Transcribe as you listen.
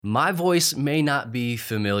My voice may not be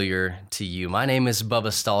familiar to you. My name is Bubba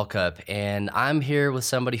Stallcup, and I'm here with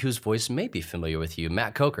somebody whose voice may be familiar with you,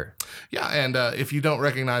 Matt Coker. Yeah, and if you don't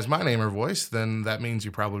recognize my name or voice, then that means you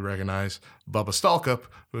probably recognize Bubba Stallcup,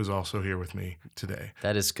 who is also here with me today.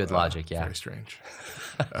 That is good logic, yeah. Very strange.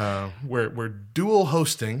 We're dual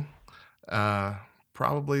hosting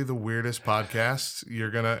probably the weirdest podcast you're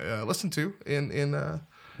going to listen to in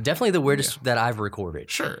Definitely the weirdest that I've recorded.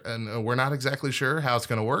 Sure, and we're not exactly sure how it's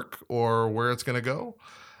going to work or where it's going to go,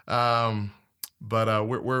 but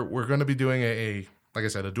we're going to be doing like I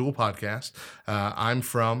said, a dual podcast. I'm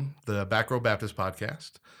from the Back Row Baptist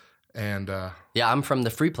podcast, and I'm from the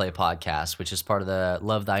Free Play podcast, which is part of the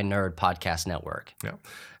Love Thy Nerd podcast network. Yeah,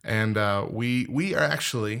 and we are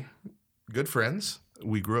actually good friends.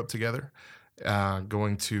 We grew up together,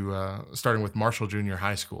 starting with Marshall Junior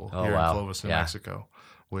High School here in Clovis, New Mexico.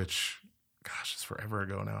 Which, gosh, it's forever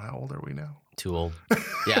ago now. How old are we now? Too old.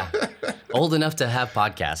 Yeah. Old enough to have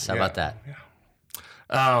podcasts. How about that? Yeah.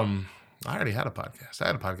 I already had a podcast. I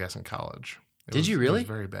had a podcast in college. Did you really? It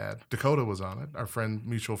was very bad. Dakota was on it. Our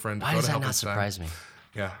mutual friend Dakota. Why does that not surprise me?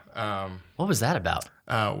 Yeah. What was that about?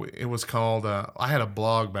 It was called, I had a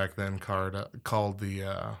blog back then called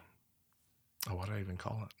the, what did I even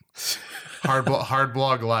call it? Hard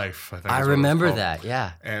Blog Life, I think. I remember that,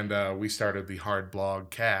 yeah. And we started the Hard Blog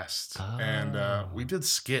Cast, and we did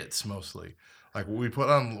skits mostly. Like we put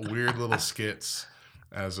on weird little skits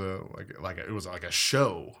as it was like a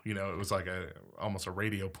show, you know. It was like almost a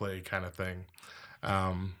radio play kind of thing.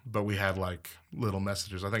 But we had like little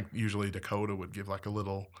messages. I think usually Dakota would give like a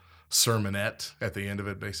little sermonette at the end of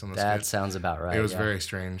it based on the skit. That sounds about right. It was very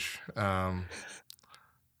strange.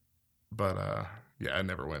 But yeah, I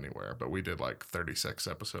never went anywhere, but we did like 36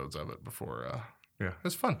 episodes of it before. It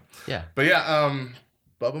was fun. Yeah. But yeah,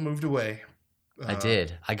 Bubba moved away. I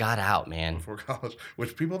did. I got out, man. Before college,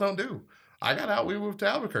 which people don't do. I got out. We moved to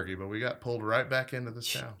Albuquerque, but we got pulled right back into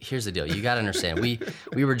this town. Here's the deal. You got to understand. We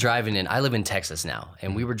were driving in. I live in Texas now,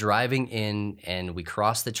 and we were driving in, and we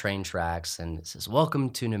crossed the train tracks, and it says,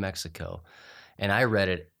 "Welcome to New Mexico." And I read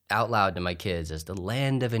it out loud to my kids as the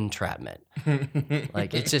land of entrapment.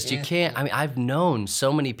 Like, it's just, you can't, I mean, I've known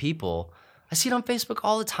so many people, I see it on Facebook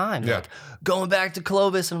all the time. They're like, going back to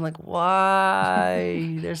Clovis. And I'm like,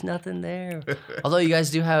 why? There's nothing there. Although you guys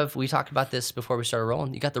do have, we talked about this before we started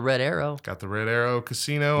rolling, you got the Red Arrow. Got the Red Arrow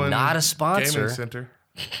Casino and not a sponsor. Gaming Center.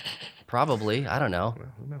 Probably. I don't know.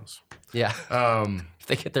 Well, who knows? Yeah. If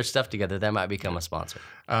they get their stuff together, that might become a sponsor.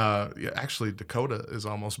 Actually, Dakota is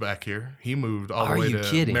almost back here. He moved all the way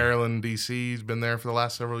to Maryland, D.C. He's been there for the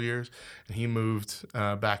last several years, and he moved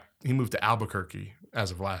back. He moved to Albuquerque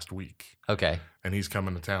as of last week. Okay. And he's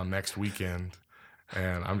coming to town next weekend,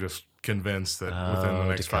 and I'm just convinced that within the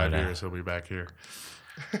next Dakota. 5 years he'll be back here.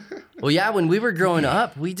 Well, yeah, when we were growing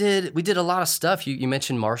up, we did a lot of stuff. You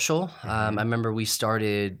mentioned Marshall. I remember we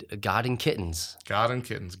started God and Kittens. God and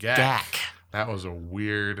Kittens. GAC. That was a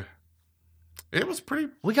weird... It was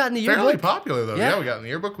we got in the yearbook. Fairly popular, though. Yeah, we got in the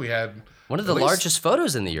yearbook. We had... one of the largest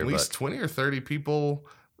photos in the yearbook. At least 20 or 30 people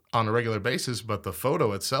on a regular basis, but the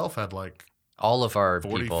photo itself had like... all of our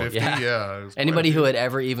 40, people. 50, yeah. Anybody who had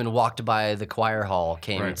ever even walked by the choir hall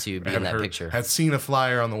came to be in that picture. Had seen a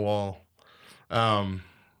flyer on the wall.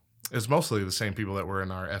 It's mostly the same people that were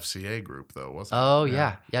in our FCA group, though, wasn't it? Oh,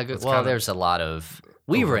 yeah. Yeah, good. Well, there's a lot of...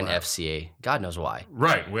 We were in FCA. God knows why.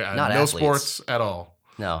 Right. Not no athletes. Sports at all.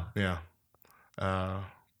 No. Yeah. The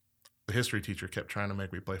history teacher kept trying to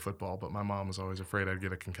make me play football, but my mom was always afraid I'd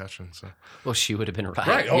get a concussion. So. Well, she would have been right.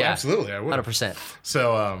 Right. Oh, yeah. Absolutely. I would. 100%.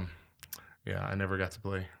 So, yeah, I never got to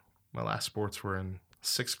play. My last sports were in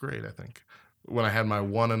 6th grade, I think, when I had my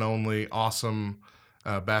one and only awesome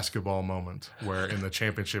basketball moment where in the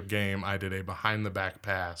championship game I did a behind-the-back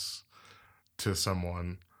pass to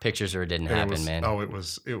someone. Pictures or it didn't happen, man. Oh, it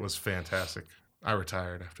was fantastic. I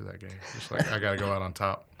retired after that game. Just like, I got to go out on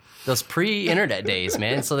top. Those pre-internet days,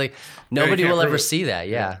 man. So like nobody will ever see that.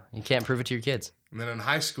 Yeah. You can't prove it to your kids. And then in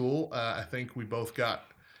high school, I think we both got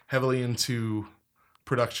heavily into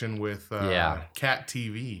production with Cat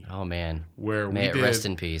TV. Oh man, where May we did rest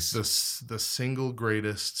in peace. The single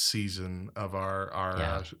greatest season of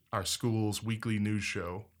our school's weekly news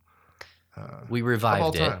show. We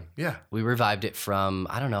revived it. Yeah, we revived it from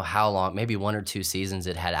I don't know how long, maybe 1 or 2 seasons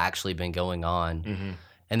it had actually been going on,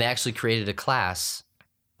 and they actually created a class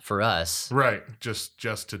for us. Right, just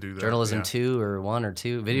to do that. Journalism 2 or 1 or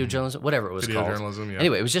 2, video journalism, whatever it was called. Video journalism, yeah.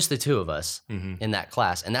 Anyway, it was just the two of us in that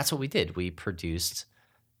class, and that's what we did. We produced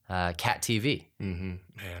Cat TV, man,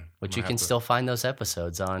 which you can still find those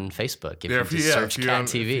episodes on Facebook if you just search Cat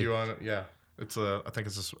TV. I think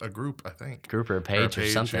it's a group. I think Group or a page or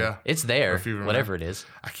something. Yeah. It's there, whatever it is.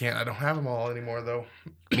 I don't have them all anymore though.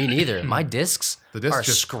 Me neither. My discs The discs are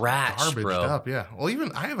just scratched, garbaged bro. up. Yeah. Well,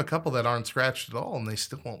 even I have a couple that aren't scratched at all, and they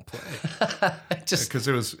still won't play. Just Because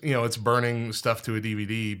it was, it's burning stuff to a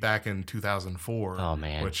DVD back in 2004. Oh,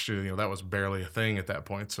 man. Which that was barely a thing at that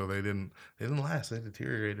point, so they didn't last. They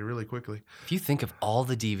deteriorated really quickly. if you think of all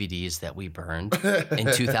the DVDs that we burned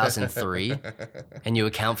in 2003, and you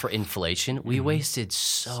account for inflation, we wasted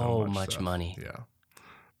so much stuff. money. Yeah,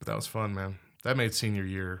 but that was fun, man. That made senior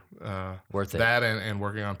year Worth it. That and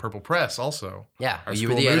working on Purple Press also. Yeah, Our you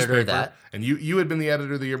were school the editor of newspaper. that. And you had been the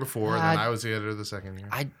editor the year before, and then I was the editor the second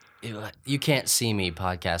year. You can't see me,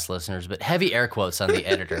 podcast listeners, but heavy air quotes on the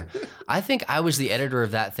editor. I think I was the editor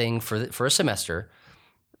of that thing for a semester.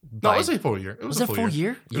 No, it was a full year. It was it a full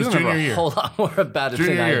year? It You was remember junior a year. whole lot more about it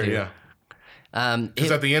Junior than I year, do. yeah.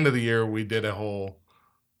 Because at the end of the year, we did a whole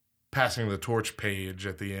passing the torch page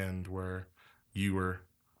at the end where you were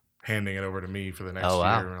handing it over to me for the next year.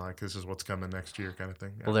 And we're like, this is what's coming next year kind of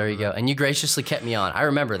thing. Well, there you go. And you graciously kept me on. I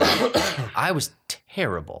remember that. I was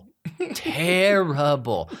terrible.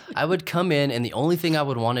 Terrible. I would come in, and the only thing I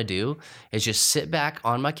would want to do is just sit back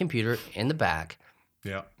on my computer in the back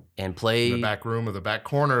Yeah. and play The back room or the back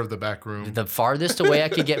corner of the back room. the farthest away I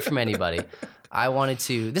could get from anybody. I wanted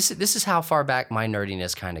to. This is how far back my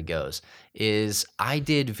nerdiness kind of goes. Is I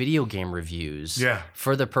did video game reviews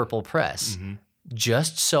for the Purple Press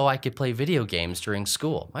just so I could play video games during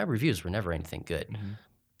school. My reviews were never anything good.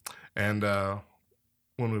 And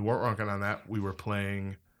when we weren't working on that, we were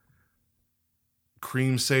playing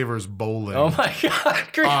Cream Savers Bowling. Oh my God,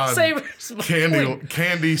 Cream Savers Bowling.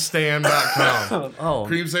 Candystand.com. Oh,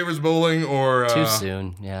 Cream Savers Bowling or too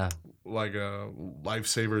soon. Yeah, like a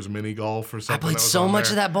Lifesavers mini golf or I something. played so much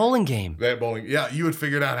of that bowling game. That bowling. Yeah, you had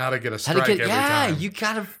figured out how to get a strike every time. You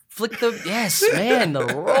gotta flick the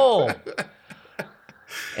the roll.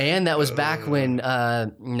 And that was back when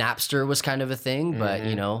Napster was kind of a thing, but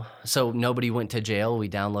so nobody went to jail. We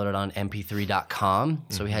downloaded on mp3.com.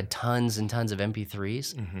 So we had tons and tons of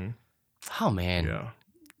MP3s. Oh man. Yeah.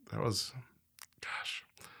 That was, gosh.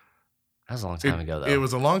 That was a long time ago though. It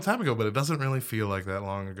was a long time ago, but it doesn't really feel like that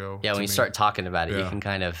long ago. Yeah, when you start talking about it, you Yeah. can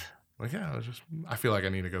kind of Like, yeah, I feel like I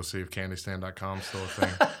need to go see if Candystand.com's still a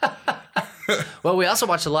thing. Well, we also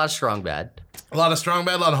watched a lot of Strong Bad. A lot of Strong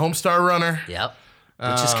Bad, a lot of Homestar Runner. Yep.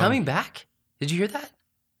 Which is coming back. Did you hear that?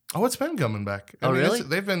 Oh, it's been coming back. Oh, really?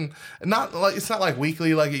 They've been it's not like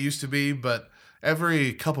weekly like it used to be, but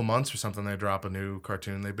every couple months or something they drop a new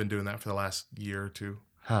cartoon. They've been doing that for the last year or two.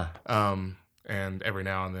 Huh. And every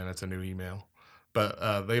now and then it's a new email.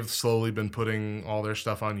 But they've slowly been putting all their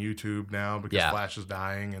stuff on YouTube now because Flash is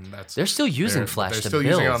dying, and they're still using Flash. They're to still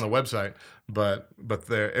build. using it on the website, but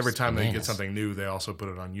every time they get bananas. something new, they also put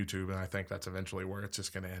it on YouTube, and I think that's eventually where it's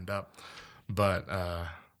just going to end up. But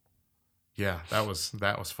yeah, that was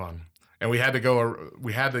fun, and we had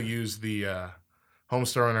to use the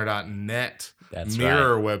homestarrunner.net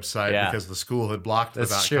mirror website because the school had blocked the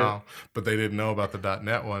 .com, but they didn't know about the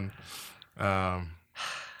 .net one.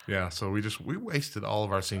 Yeah, so we wasted all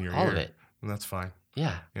of our senior year. All of it. And that's fine.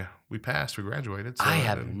 Yeah. Yeah, we passed, we graduated. So I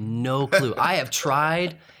have no clue. I have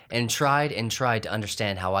tried and tried and tried to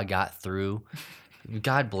understand how I got through.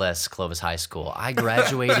 God bless Clovis High School. I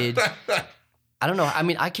graduated. I don't know. I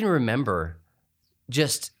mean, I can remember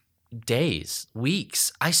just days,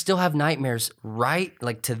 weeks. I still have nightmares, right?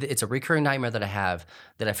 Like it's a recurring nightmare that I have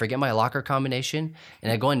that I forget my locker combination,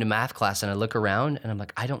 and I go into math class and I look around and I'm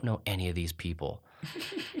like, I don't know any of these people.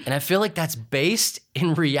 And I feel like that's based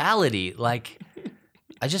in reality. Like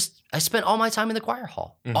I spent all my time in the choir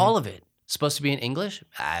hall, all of it. Supposed to be in English.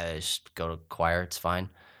 I just go to choir. It's fine.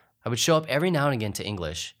 I would show up every now and again to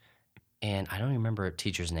English, and I don't even remember a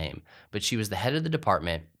teacher's name, but she was the head of the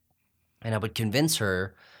department, and I would convince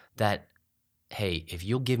her that, hey, if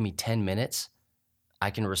you'll give me 10 minutes,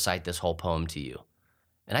 I can recite this whole poem to you.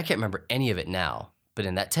 And I can't remember any of it now, but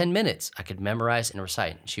in that 10 minutes, I could memorize and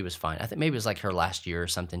recite. She was fine. I think maybe it was like her last year or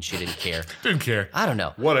something. She didn't care. Didn't care. I don't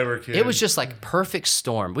know. Whatever, kid. It was just like perfect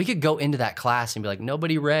storm. We could go into that class and be like,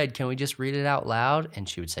 nobody read. Can we just read it out loud? And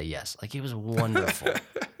she would say yes. Like, it was wonderful.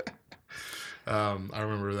 I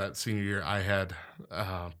remember that senior year I had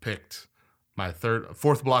picked my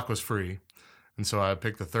fourth block was free. And so I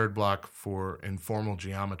picked the third block for informal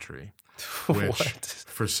geometry, which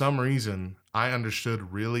for some reason I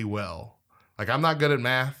understood really well. Like, I'm not good at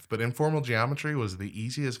math, but informal geometry was the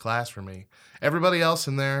easiest class for me. Everybody else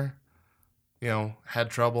in there, had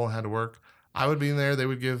trouble and had to work. I would be in there.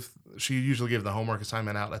 She usually give the homework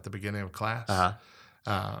assignment out at the beginning of class,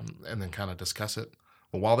 and then kind of discuss it.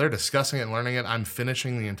 But while they're discussing it and learning it, I'm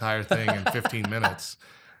finishing the entire thing in 15 minutes.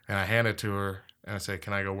 And I hand it to her and I say,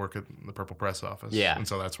 can I go work at the Purple Press office? Yeah. And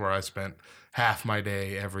so that's where I spent half my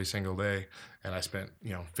day every single day. And I spent,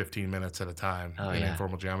 15 minutes at a time in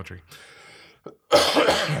informal geometry.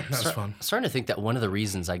 That was fun. I'm starting to think that one of the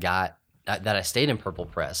reasons that I stayed in Purple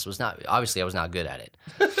Press was not, obviously I was not good at it.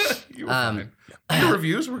 You were fine. Your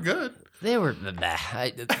reviews were good. They were,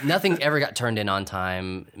 nothing ever got turned in on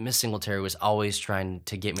time. Miss Singletary was always trying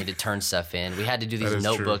to get me to turn stuff in. We had to do these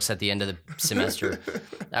notebooks at the end of the semester.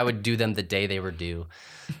 I would do them the day they were due.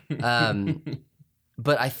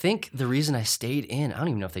 But I think the reason I stayed in, I don't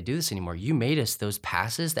even know if they do this anymore. You made us those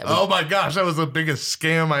passes that Oh my gosh, that was the biggest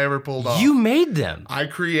scam I ever pulled off. You made them. I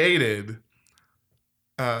created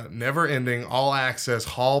never-ending all-access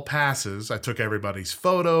hall passes. I took everybody's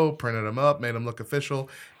photo, printed them up, made them look official,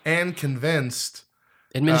 and convinced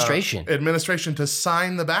administration to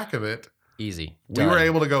sign the back of it. Easy. We were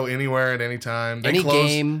able to go anywhere at any time. Any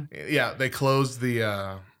game. Yeah, they closed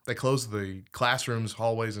the classrooms,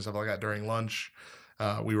 hallways, and stuff like that during lunch.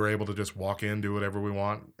 We were able to just walk in, do whatever we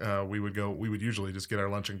want. We would usually just get our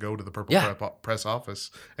lunch and go to the Purple Press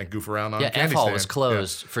office and goof around on candy F-Hall stand. was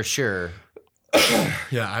closed for sure.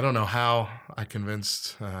 Yeah, I don't know how I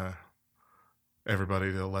convinced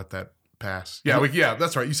everybody to let that pass. Yeah,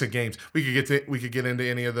 that's right. You said games. We could get into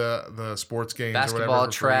any of the sports games, basketball, or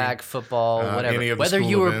whatever, track, football, whatever. any of the Whether school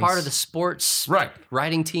you were events. part of the sports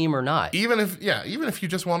writing team or not. Even if you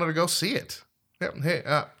just wanted to go see it. Yep. Hey,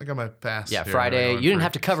 I got my pass. Yeah, Friday. You didn't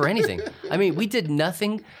have to cover anything. I mean, we did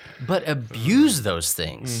nothing but abuse those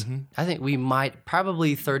things. Mm-hmm. I think we might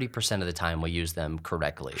probably 30% of the time we use them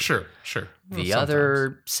correctly. Sure. The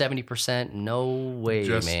other 70%, no way,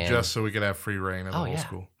 man. Just so we could have free reign of the whole yeah.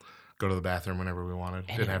 school. Go to the bathroom whenever we wanted.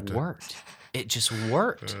 And it worked. It just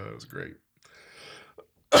worked. It was great.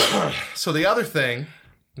 So the other thing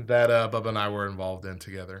that Bubba and I were involved in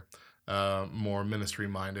together, more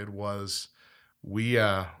ministry-minded, was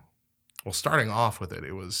starting off with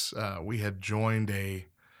it, was we had joined a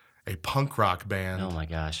punk rock band. Oh my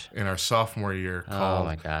gosh! In our sophomore year, called, oh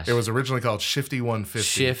my gosh! It was originally called Shifty 150.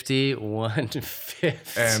 Shifty 150.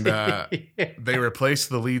 And they replaced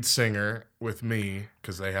the lead singer with me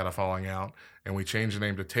because they had a falling out, and we changed the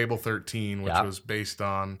name to Table 13, which was based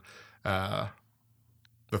on the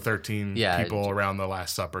 13 people around the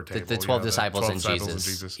Last Supper table. The 12 disciples and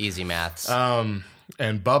Jesus. Easy maths. And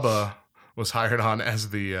Bubba was hired on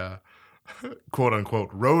as the quote unquote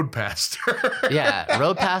road pastor. Yeah,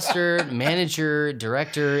 road pastor, manager,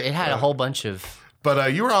 director. It had a whole bunch of.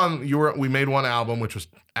 But we made one album which was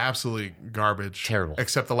absolutely garbage. Terrible.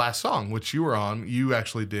 Except the last song, which you were on. You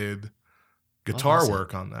actually did guitar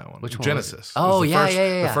work on that one. Which one? Genesis. Oh,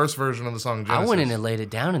 yeah. The first version of the song Genesis. I went in and laid it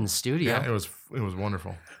down in the studio. Yeah, it was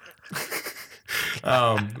wonderful.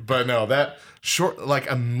 But no, that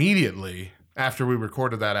immediately after we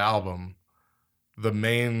recorded that album, the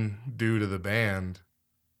main dude of the band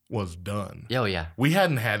was done. Oh yeah. We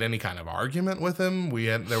hadn't had any kind of argument with him.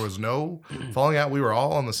 There was no falling out. We were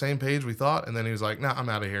all on the same page, we thought, and then he was like, "Nah, I'm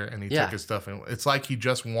out of here," and he took his stuff. And it's like he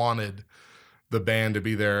just wanted the band to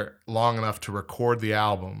be there long enough to record the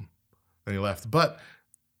album, and he left. But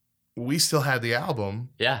we still had the album.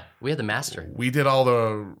 Yeah, we had the master. We did all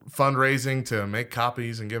the fundraising to make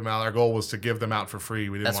copies and give them out. Our goal was to give them out for free.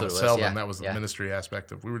 We didn't want to sell them. That was the ministry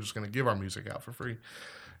aspect of. We were just going to give our music out for free,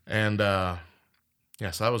 and so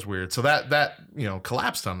that was weird. So that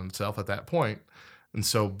collapsed on itself at that point, and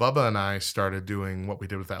so Bubba and I started doing what we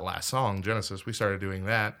did with that last song, Genesis. We started doing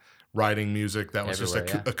that, writing music that was just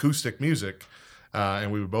acoustic music,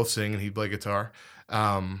 and we would both sing and he'd play guitar.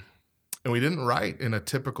 And we didn't write in a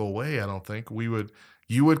typical way, I don't think.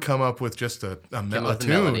 You would come up with just a tune,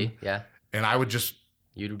 melody, and I would just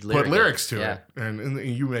put lyrics to it. And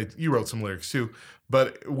you wrote some lyrics too,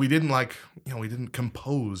 but we didn't we didn't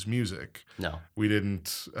compose music. No, we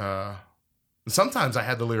didn't. Sometimes I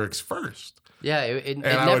had the lyrics first. Yeah,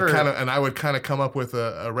 I would kind of come up with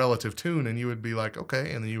a relative tune, and you would be like,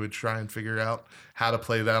 okay, and then you would try and figure out how to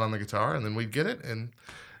play that on the guitar, and then we'd get it and.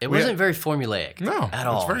 It wasn't very formulaic at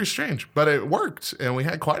all. It's very strange, but it worked, and we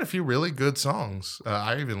had quite a few really good songs.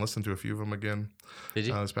 I even listened to a few of them again. Did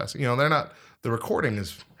you? This past, they're not. The recording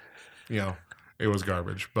is, it was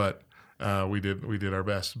garbage, but we did our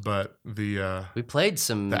best. But we played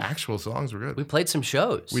some. The actual songs were good. We played some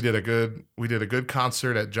shows. We did a good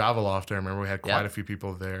concert at Java Loft. I remember we had quite a few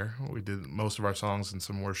people there. We did most of our songs and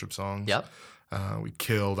some worship songs. Yep. We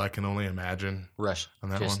killed I Can Only Imagine. Rush on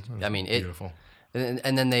that one. I mean, beautiful.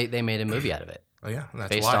 And then they made a movie out of it. Oh yeah, that's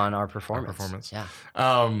based on our performance. Yeah.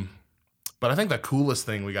 But I think the coolest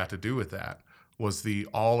thing we got to do with that was the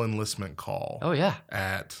all enlistment call. Oh yeah.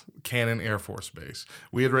 At Cannon Air Force Base.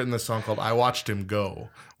 We had written this song called I Watched Him Go,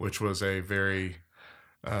 which was a very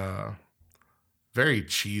very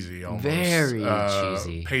cheesy, almost. Very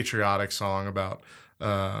cheesy. Patriotic song about,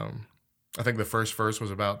 I think the first verse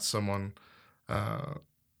was about someone's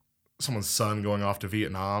son going off to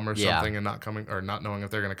Vietnam or something and not coming, or not knowing if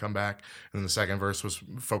they're going to come back. And then the second verse was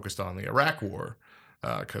focused on the Iraq War.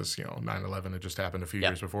 Because 9/11 had just happened a few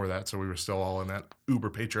years before that, so we were still all in that uber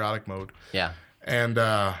patriotic mode. Yeah, and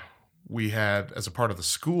we had, as a part of the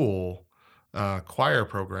school choir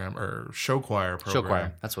program or show choir program, show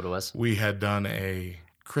choir. That's what it was. We had done a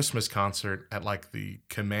Christmas concert at like the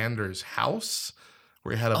commander's house,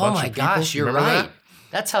 where he had a bunch of people. Oh my gosh, you're right.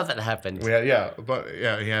 That's how that happened. He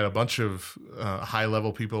had a bunch of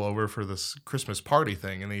high-level people over for this Christmas party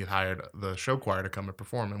thing, and he had hired the show choir to come and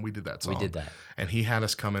perform, and we did that song. We did that. And he had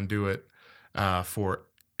us come and do it for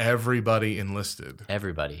everybody enlisted.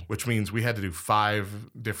 Everybody. Which means we had to do 5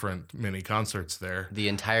 different mini concerts there. The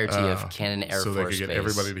entirety of Cannon Air Force Base. So they could get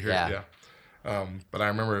everybody to hear it, yeah. But I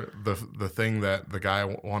remember the thing that the guy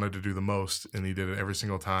wanted to do the most, and he did it every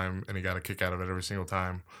single time, and he got a kick out of it every single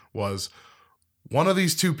time, was... One of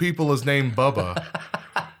these 2 people is named Bubba.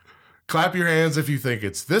 Clap your hands if you think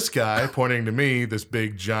it's this guy, pointing to me, this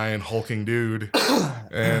big, giant, hulking dude.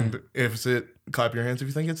 And clap your hands if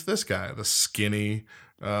you think it's this guy, the skinny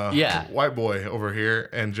white boy over here.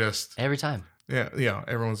 And just... Every time. Yeah,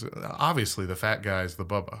 everyone's... Obviously, the fat guy is the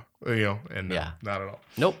Bubba, and not at all.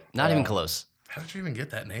 Nope, not even close. How did you even get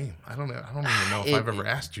that name? I don't even know if I've ever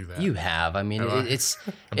asked you that. You have. I mean, it's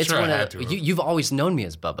sure one I of had to. You've always known me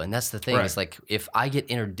as Bubba, and that's the thing. Right. It's like if I get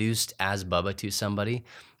introduced as Bubba to somebody,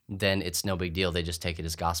 then it's no big deal. They just take it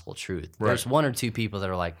as gospel truth. Right. There's 1 or 2 people that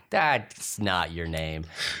are like, that's not your name,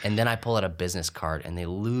 and then I pull out a business card and they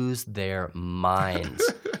lose their minds.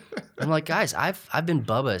 I'm like, guys, I've been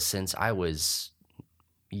Bubba since I was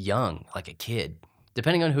young, like a kid.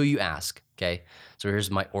 Depending on who you ask. Okay, so here's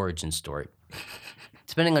my origin story.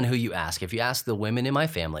 Depending on who you ask. If you ask the women in my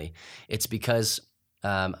family, it's because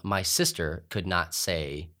my sister could not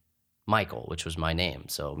say Michael, which was my name.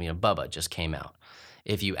 So, Bubba just came out.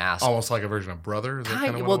 If you ask... Almost like a version of brother? Is that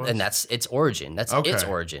kind of what it was? And that's its origin. That's its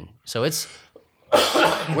origin. So it's...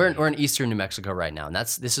 we're in eastern New Mexico right now, and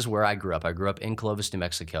this is where I grew up. I grew up in Clovis, New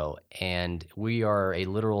Mexico, and we are a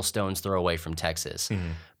literal stone's throw away from Texas. Mm-hmm.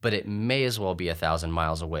 But it may as well be 1,000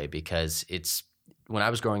 miles away because it's... When I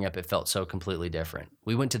was growing up, it felt so completely different.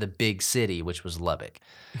 We went to the big city, which was Lubbock,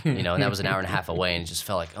 and that was an hour and a half away, and it just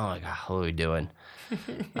felt like, oh my God, what are we doing?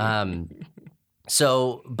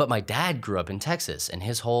 But my dad grew up in Texas, and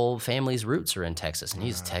his whole family's roots are in Texas, and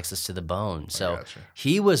he's Texas to the bone. So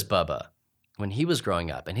he was Bubba when he was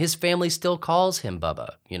growing up, and his family still calls him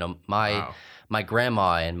Bubba. My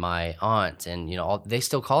grandma and my aunt, and they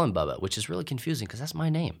still call him Bubba, which is really confusing because that's my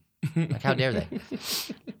name. Like, how dare they?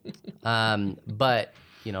 But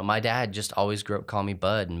my dad just always grew up calling me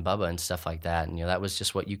Bud and Bubba and stuff like that, and that was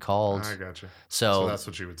just what you called. I gotcha. So that's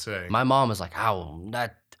what you would say. My mom was like, "Oh,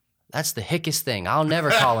 that's the hickest thing. I'll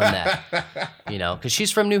never call him that." Because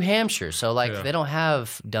she's from New Hampshire, so they don't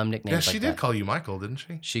have dumb nicknames. Yeah, she did call you Michael, didn't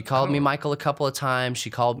she? She called me Michael a couple of times.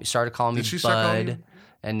 She started calling me Bud,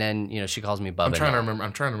 and then she calls me Bubba. I'm trying to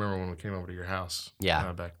remember when we came over to your house.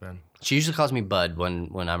 Yeah, back then. She usually calls me Bud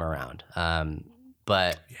when I'm around.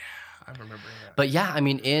 But yeah, I remember that. But yeah, I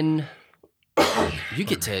mean, you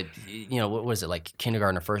get to what was it, like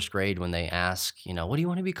kindergarten or first grade when they ask what do you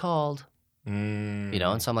want to be called?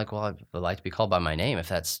 And so I'm like, well, I would like to be called by my name if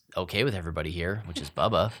that's okay with everybody here, which is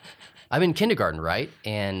Bubba. I'm in kindergarten, right?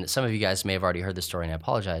 And some of you guys may have already heard this story, and I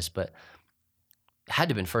apologize, but it had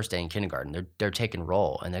to have been first day in kindergarten. They're taking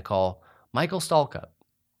roll, and they call Michael Stallcup.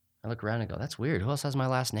 I look around and go, that's weird. Who else has my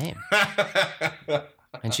last name?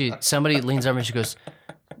 And somebody leans over and she goes,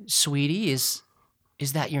 sweetie, is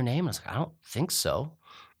that your name? I was like, I don't think so.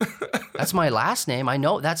 That's my last name. I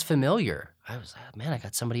know that's familiar. I was like, man, I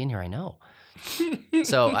got somebody in here I know.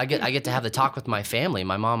 So I get to have the talk with my family,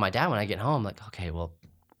 my mom, my dad, when I get home. Like, okay, well,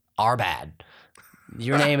 our bad.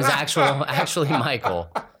 Your name is actually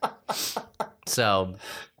Michael. So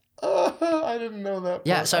I didn't know that.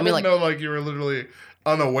 Yeah, so I didn't know you were literally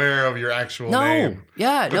unaware of your actual name.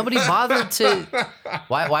 Yeah, nobody bothered to.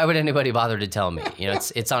 Why would anybody bother to tell me?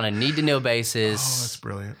 It's on a need to know basis. Oh, that's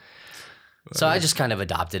brilliant. So I just kind of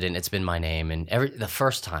adopted it, and it's been my name. And the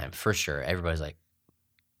first time, for sure, everybody's like,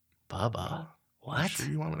 Bubba, what? Sure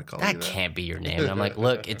you want me to call that you that? Can't be your name. And I'm like,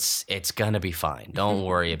 look, it's gonna be fine. Don't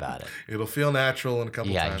worry about it. It'll feel natural in a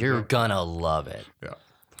couple times. Yeah, you're gonna love it. Yeah.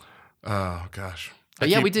 Oh gosh. But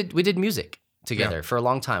we did music together for a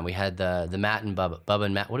long time. We had the Matt and Bubba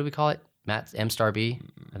and Matt. What do we call it? Matt M Star B,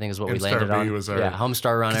 I think is what we M-Star landed B on. was our- yeah,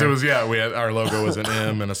 Homestar Runner. 'Cause it was we had our logo was an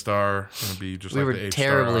M and a star and a B, just we like were the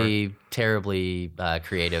H-Star R. terribly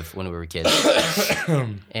creative when we were kids. But yeah,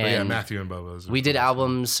 and Matthew and Bubba's. we did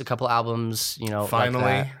albums, a couple albums, Finally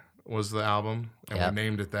like that. was the album, and Yep. we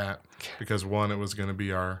named it that because one, it was going to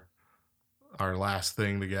be our last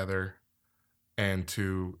thing together, and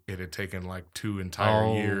two, it had taken like 2 entire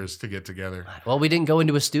Oh. years to get together. Well, we didn't go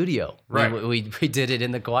into a studio. Right. We did it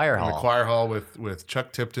in the choir In hall. the choir hall with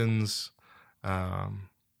Chuck Tipton's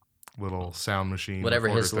little sound machine, Whatever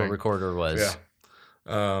recorder his little thing. recorder was.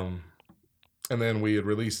 Yeah. And then we had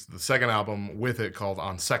released the second album with it called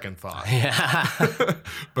On Second Thought. Yeah.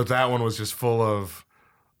 But that one was just full of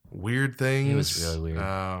weird things. It was really weird.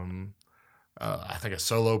 I think a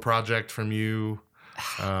solo project from you.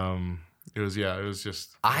 It was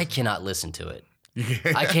just. I cannot listen to it.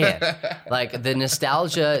 I can't. Like the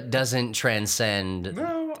nostalgia doesn't transcend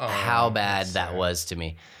No. Oh, how bad that's that sad. was to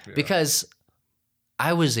me because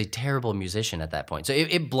I was a terrible musician at that point. So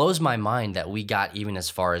it blows my mind that we got even as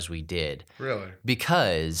far as we did Really?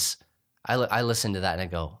 because I listen to that and I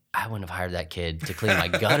go, I wouldn't have hired that kid to clean my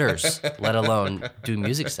gutters, let alone do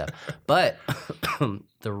music stuff. But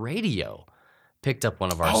the radio picked up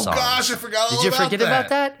one of our Oh songs. gosh, I forgot all Did you about forget about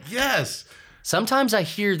that? Yes. Sometimes I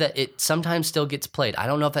hear that it sometimes still gets played. I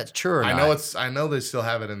don't know if that's true or not. I know they still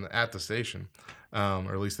have it at the station,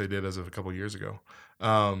 or at least they did as of a couple years ago.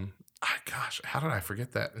 Gosh, how did I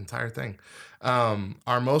forget that entire thing?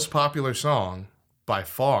 Our most popular song by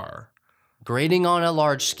far, Grading on a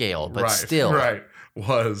large scale, but still. right,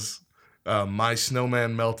 was "My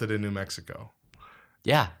Snowman Melted in New Mexico,"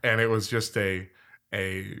 Yeah. and it was just a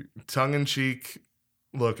tongue-in-cheek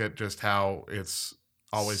look at just how it's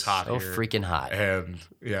always hot So here. freaking hot. And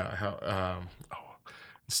yeah, how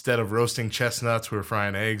instead of roasting chestnuts, we were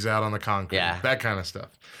frying eggs out on the concrete. Yeah. That kind of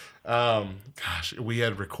stuff. Gosh, we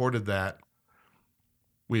had recorded that.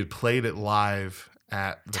 We had played it live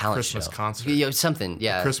at the Talent Christmas show. concert. Something,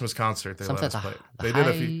 yeah. Christmas concert. They Something let at us the, play. the They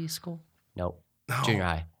high did a few. school? Nope. No, Junior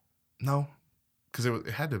high. No, because it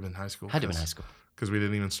had to have been high school. Had to have been high school. Because we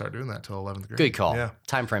didn't even start doing that till 11th grade. Good call. Yeah.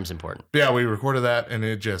 Time frame's important. Yeah, we recorded that, and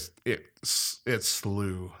it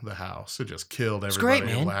slew the house. It just killed everybody great,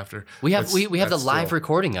 with man. laughter. We have the That's live still-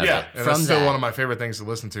 recording of yeah, it and from that's still that. one of my favorite things to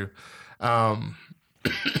listen to.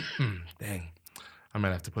 Dang, I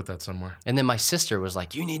might have to put that somewhere. And then my sister was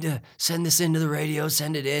like, "You need to send this into the radio.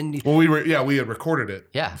 Send it in." Well, we had recorded it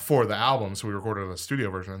Yeah. for the album, so we recorded a studio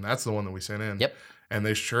version, and that's the one that we sent in. Yep. And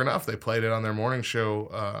they sure enough, they played it on their morning show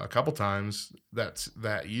a couple times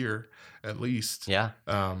that year at least. Yeah.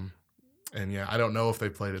 And yeah, I don't know if they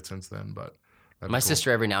played it since then, but that'd be My cool.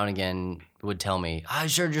 sister every now and again would tell me, "I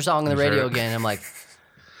heard your song on the You radio heard it? again." I'm like,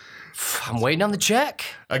 "I'm waiting on the check."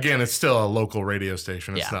 Again, it's still a local radio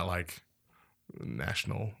station. It's Yeah. not like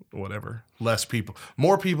national, whatever.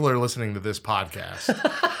 More people are listening to this podcast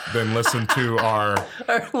than listen to our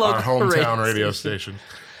local hometown radio station.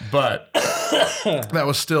 But that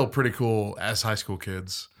was still pretty cool as high school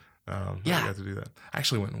kids. that we Yeah. got to do that. I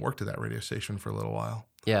actually went and worked at that radio station for a little while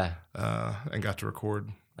Yeah. and got to record.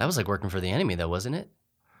 That was like working for the enemy, though, wasn't it?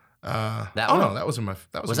 That one? no, that was in my.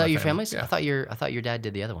 That was Was in that my your family. family's? Yeah. I thought your dad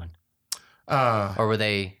did the other one. Uh, Or were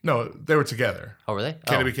they? no, they were together. Oh, were they?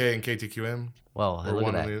 Oh, KWK and KTQM. well, Or look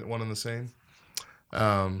one at that. in one and the same.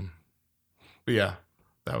 But yeah,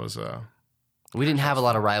 that was We didn't have a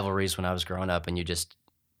lot of rivalries when I was growing up, and you just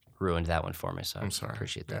ruined that one for me. So I'm sorry.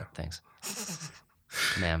 Appreciate that. Yeah. Thanks,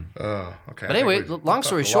 man. okay. But anyway, long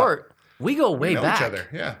story short, we go way we know back. each other.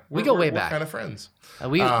 Yeah, We go way we're back. kind of friends.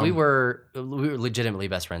 We were legitimately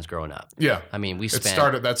best friends growing up. Yeah, I mean, we it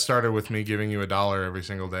spent. started with me giving you $1 every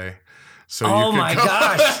single day. So you Oh could my go-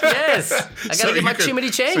 gosh! Yes, I gotta So get you my could-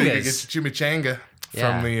 chimichangas. So you could get your chimichanga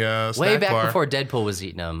Yeah. from the Way snack back bar. before Deadpool was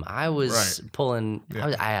eating them, I was Right. pulling.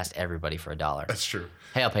 Yeah. I asked everybody for $1. That's true.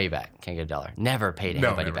 Hey, I'll pay you back. Can't get $1. Never paid No,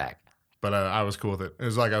 anybody never. back. But I was cool with it. It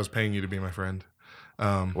was like I was paying you to be my friend.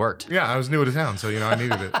 Worked. Yeah, I was new to town, so I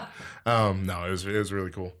needed it. No, it was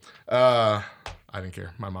really cool. I didn't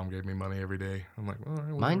care. My mom gave me money every day. I'm like, well, all right,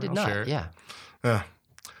 Mine whatever, did I'll not. share it. Yeah. Yeah.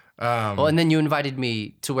 Well, and then you invited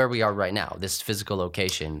me to where we are right now, this physical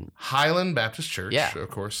location. Highland Baptist Church, Yeah. of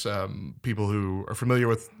course. People who are familiar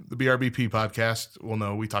with the BRBP podcast will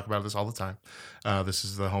know we talk about this all the time. This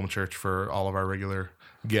is the home church for all of our regular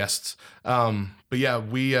guests. But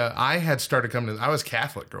yeah, I had started coming to, I was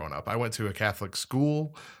Catholic growing up. I went to a Catholic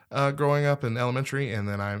school growing up in elementary, and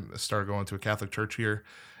then I started going to a Catholic church here.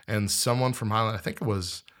 And someone from Highland, I think it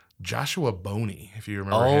was Joshua Boney, if you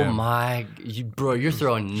remember Oh him. my, bro, you're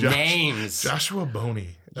throwing names. Joshua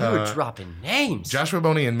Boney. You were dropping names. Joshua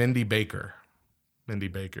Boney and Mindy Baker. Mindy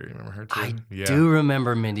Baker. You remember her too? I do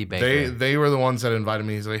remember Mindy Baker. They were the ones that invited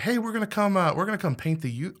me. He's like, hey, we're gonna come paint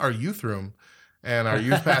our youth room, and our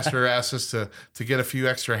youth pastor asked us to get a few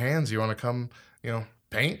extra hands. You want to come,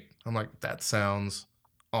 paint? I'm like, that sounds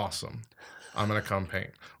awesome. I'm gonna come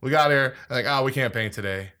paint. We got here, like, we can't paint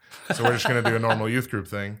today, so we're just gonna do a normal youth group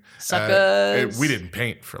thing. Suckers. We didn't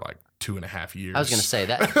paint for like 2.5 years. I was gonna say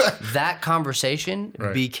that conversation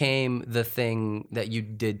became the thing that you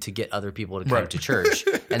did to get other people to come to church,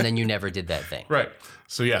 and then you never did that thing. Right.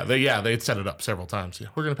 So they'd set it up several times. Yeah,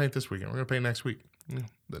 we're gonna paint this weekend. We're gonna paint next week.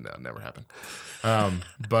 That never happened. I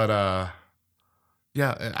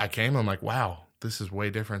came. I'm like, wow, this is way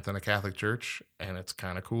different than a Catholic church, and it's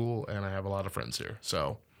kind of cool. And I have a lot of friends here,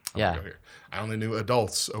 so I'm gonna go here. I only knew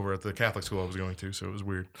adults over at the Catholic school I was going to, so it was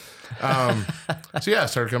weird. I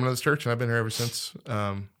started coming to this church, and I've been here ever since,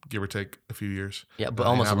 give or take a few years. Yeah, but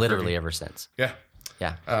almost literally ever since. Yeah.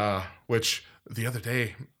 Yeah. Which the other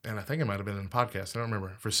day, and I think it might have been in a podcast, I don't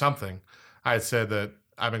remember, for something, I had said that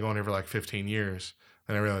I've been going here for like 15 years,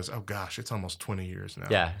 and I realized, oh gosh, it's almost 20 years now.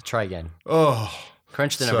 Yeah, try again. Oh.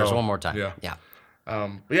 Crunch the numbers one more time. Yeah.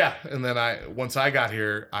 And then once I got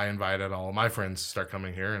here, I invited all of my friends to start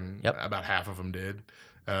coming here, and about half of them did.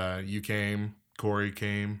 You came, Corey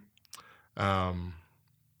came,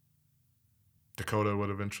 Dakota would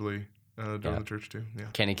eventually join the church too. Yeah,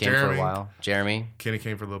 Kenny came for a while. Kenny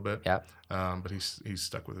came for a little bit. Yeah, but he's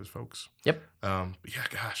stuck with his folks. Yep.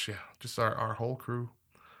 Just our whole crew.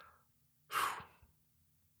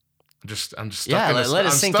 I'm just stuck. Let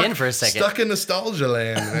it sink in for a second. Stuck in nostalgia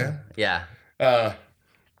land, man. Yeah.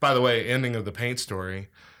 By the way, ending of the paint story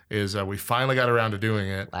is we finally got around to doing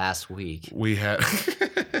it last week. We finally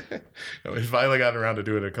got around to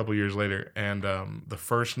do it a couple years later, and the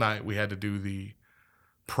first night we had to do the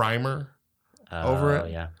primer over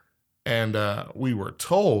it. Yeah. And we were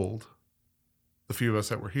told, the few of us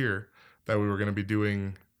that were here, that we were going to be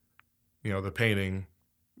doing, the painting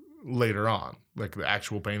later on, like the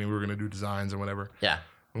actual painting. We were going to do designs and whatever. Yeah.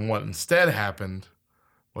 And what instead happened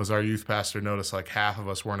was our youth pastor noticed like half of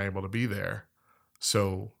us weren't able to be there.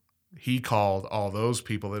 So he called all those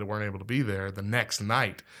people that weren't able to be there the next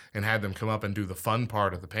night and had them come up and do the fun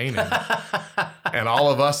part of the painting. And all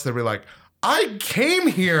of us that were like, I came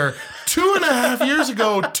here 2.5 years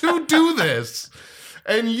ago to do this,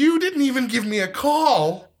 and you didn't even give me a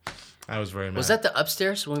call. I was very mad. Was that the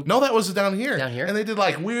upstairs? No, that was down here. Down here? And they did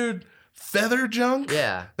like weird feather junk.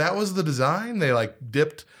 Yeah. That was the design. They like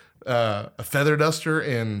dipped a feather duster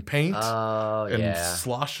in paint and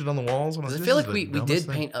sloshed it on the walls. And I feel like we did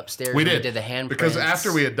paint upstairs. We did. We did the handprints. Because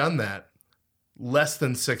after we had done that, less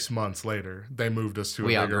than 6 months later, they moved us to a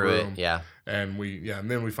bigger room. Yeah. And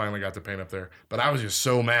then we finally got to paint up there. But I was just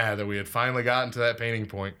so mad that we had finally gotten to that painting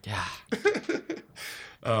point. Yeah.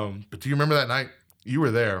 But do you remember that night? You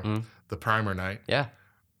were there, the primer night. Yeah.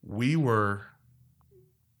 We were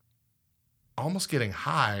almost getting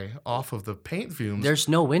high off of the paint fumes. There's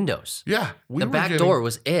no windows. Yeah. The back door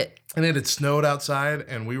was it. And it had snowed outside,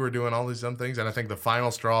 and we were doing all these dumb things. And I think the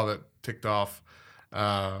final straw that ticked off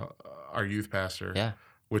our youth pastor,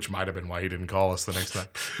 which might have been why he didn't call us the next night,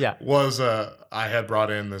 was I had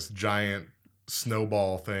brought in this giant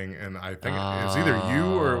snowball thing, and I think it was either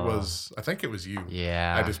you or I think it was you.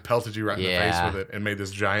 Yeah. I just pelted you right in the face with it and made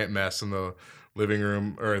this giant mess in the living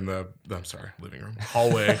room, or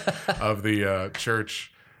hallway of the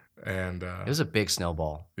church. And it was a big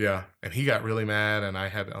snowball. Yeah. And he got really mad, and I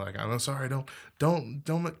had like, I'm sorry,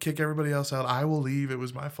 don't kick everybody else out. I will leave. It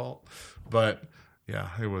was my fault. But yeah,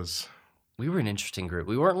 it was. We were an interesting group.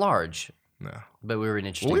 We weren't larch. No. But we were an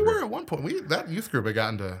interesting group. We were at one point. That youth group had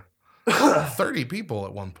gotten to 30 people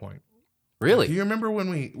at one point. Really? Do you remember when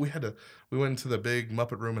we went into the big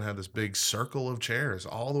Muppet room and had this big circle of chairs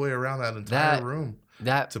all the way around that entire room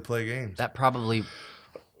to play games? That probably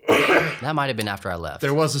that might have been after I left.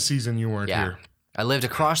 There was a season you weren't here. I lived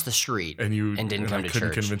across the street and didn't come to church.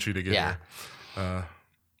 Couldn't convince you to get here. Yeah.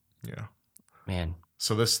 Man.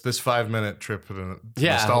 So this 5-minute trip to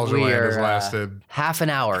Nostalgia Land has lasted half an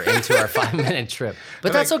hour into our 5-minute trip,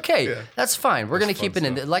 but that's okay. Yeah. That's fine. We're going to keep it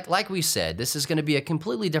in. Like we said, this is going to be a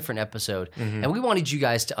completely different episode, and we wanted you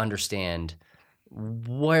guys to understand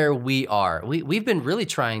where we are. We've been really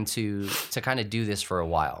trying to kind of do this for a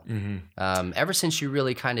while. Ever since you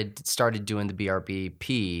really kind of started doing the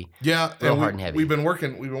BRBP. Yeah, real hard and heavy. We've been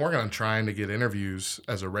working on trying to get interviews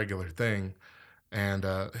as a regular thing. And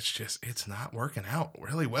it's not working out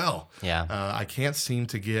really well. Yeah. I can't seem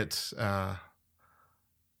to get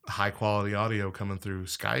high quality audio coming through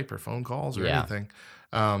Skype or phone calls or anything.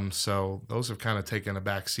 So those have kind of taken a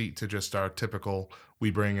back seat to just our typical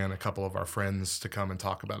we bring in a couple of our friends to come and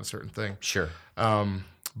talk about a certain thing. Sure.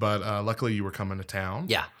 But luckily you were coming to town.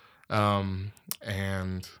 Yeah.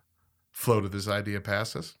 And floated this idea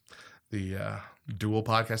past us, the dual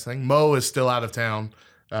podcast thing. Mo is still out of town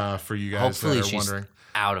for you guys Hopefully that are she's wondering.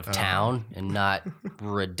 out of town and not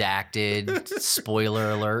redacted.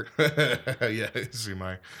 Spoiler alert. Yeah, see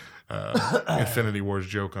my Infinity Wars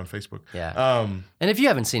joke on Facebook. Yeah. And if you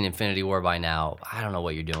haven't seen Infinity War by now, I don't know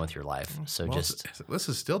what you're doing with your life. So Well, just this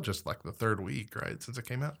is still just like the third week, right, since it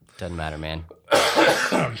came out. doesn't matter, man.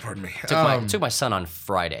 Pardon me. Took my son on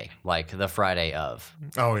Friday, like the Friday of.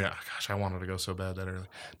 Oh yeah, gosh, I wanted to go so bad that early.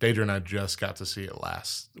 Deidre and I just got to see it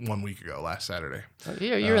 1 week ago, last Saturday.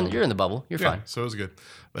 Yeah, you're in the bubble. You're fine. So it was good.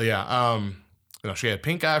 But yeah, she had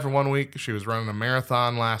pink eye for 1 week. She was running a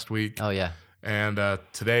marathon last week. Oh yeah. And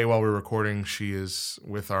today, while we're recording, she is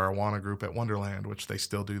with our Awana group at Wonderland, which they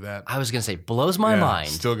still do that. I was gonna say blows my mind.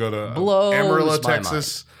 Still go to Blows Amarillo, my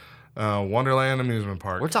Texas, Wonderland Amusement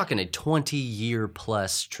Park. We're talking a 20-year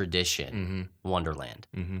plus tradition, Wonderland,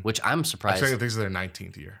 which I'm surprised. Actually, I think it's their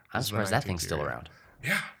 19th year. I'm This is surprised their that thing's 19th still year. around.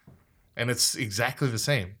 Yeah, and it's exactly the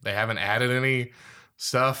same. They haven't added any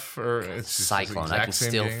stuff or it's just Cyclone. the I exact can same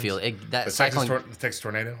still games. feel it. That The cyclone. Texas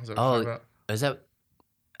tornado. Is that what you're talking about? Is that?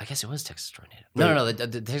 I guess it was Texas tornado. No.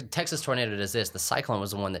 The Texas tornado does this. The cyclone was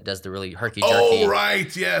the one that does the really herky jerky. Oh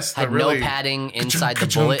right, yes. Had really, no padding inside the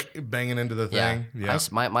ka-chunk, bullet. banging into the Yeah. thing. Yeah,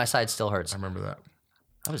 My side still hurts. I remember that.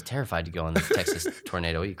 I was terrified to go on the Texas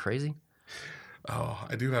tornado. Are you crazy? Oh,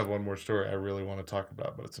 I do have one more story I really want to talk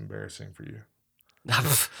about, but it's embarrassing for you.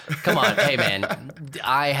 Come on, hey man,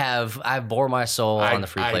 I bore my soul on the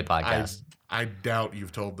Free Play podcast. I doubt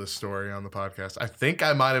you've told this story on the podcast. I think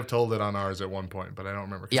I might have told it on ours at one point, but I don't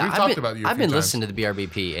remember. Yeah, we've talked about you. I've been listening to the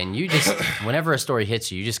BRBP, and you just whenever a story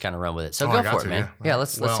hits you, you just kind of run with it. So go for it, man. Yeah,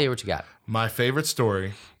 let's see what you got. My favorite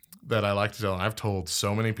story that I like to tell, and I've told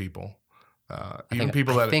so many people, I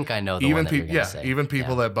think I know the one that you're gonna say. Even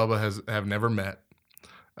people that Bubba have never met,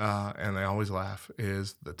 and they always laugh,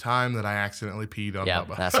 is the time that I accidentally peed on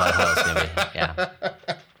Bubba. That's what I thought it was gonna be. Yeah,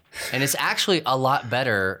 and it's actually a lot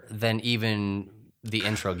better than even the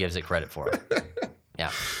intro gives it credit for.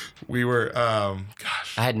 Yeah, we were.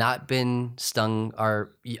 Gosh, I had not been stung,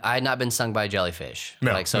 by a jellyfish.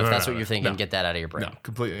 No, if that's what you're thinking, get that out of your brain. No,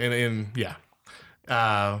 completely. And yeah,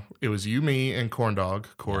 it was you, me, and Corn Dog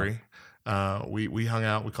Corey. We hung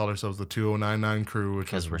out. We called ourselves the 2099 crew,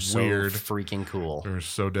 which was we're so weird. Freaking cool. We were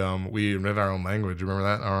so dumb. We invented our own language. Remember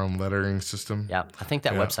that? Our own lettering system. Yeah, I think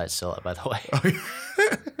that website's still up, by the way.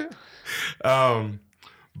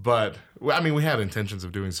 But I mean, we had intentions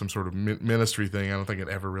of doing some sort of ministry thing. I don't think it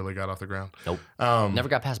ever really got off the ground. Nope. Never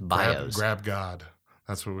got past bios. Grab God.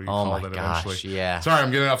 That's what we Oh called my it gosh, eventually. yeah. Sorry,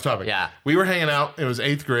 I'm getting off topic. Yeah. We were hanging out. It was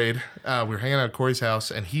 8th grade. We were hanging out at Corey's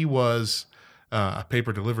house, and he was a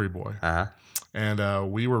paper delivery boy. Uh-huh.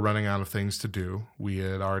 And we were running out of things to do. We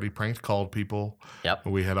had already prank called people. Yep.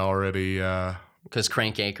 We had already... Because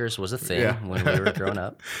Crank Acres was a thing when we were growing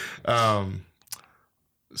up.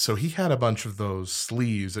 So he had a bunch of those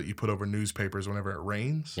sleeves that you put over newspapers whenever it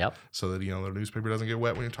rains. Yep. So that, the newspaper doesn't get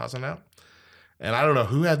wet when you're tossing it out. And I don't know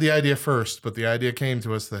who had the idea first, but the idea came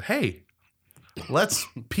to us that, hey, let's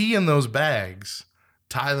pee in those bags,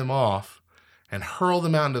 tie them off, and hurl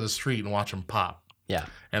them out into the street and watch them pop. Yeah.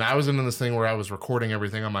 And I was into this thing where I was recording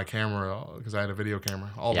everything on my camera because I had a video camera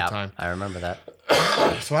all the time. I remember that.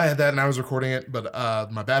 So I had that and I was recording it, but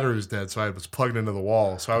my battery was dead, so I was plugged into the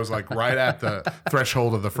wall. So I was like right at the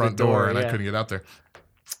threshold of the front door, and I couldn't get out there.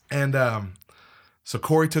 And so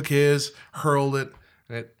Corey took his, hurled it,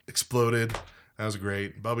 and it exploded. That was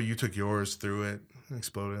great. Bubba, you took yours, threw it, and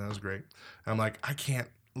exploded. That was great. I'm like, I can't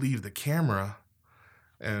leave the camera,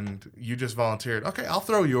 and you just volunteered. Okay, I'll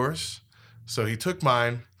throw yours. So he took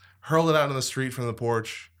mine, hurled it out in the street from the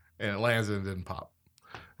porch, and it lands and it didn't pop.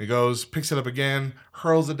 He goes, picks it up again,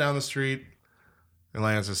 hurls it down the street, and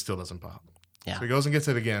lands and still doesn't pop. Yeah. So he goes and gets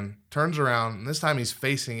it again, turns around, and this time he's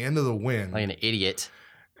facing into the wind. Like an idiot.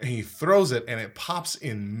 And he throws it, and it pops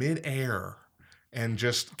in midair and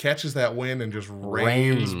just catches that wind and just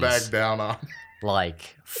rains back down on.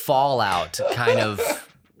 Like Fallout kind of,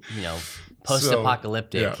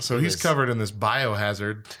 post-apocalyptic. Yeah, so he's covered in this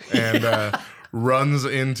biohazard and runs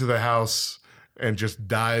into the house and just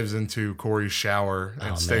dives into Corey's shower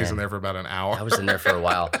and stays in there for about an hour. I was in there for a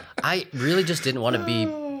while. I really just didn't want to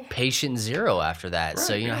be patient zero after that. Right,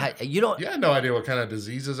 so, you don't... You had no idea what kind of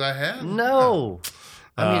diseases I had? No.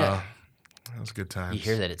 I mean... that was good times. You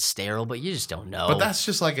hear that it's sterile, but you just don't know. But that's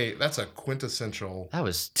just that's a quintessential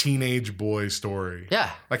teenage boy story. Yeah.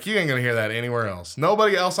 Like you ain't going to hear that anywhere else.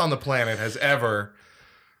 Nobody else on the planet has ever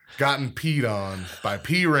gotten peed on by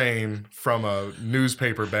P. Rain from a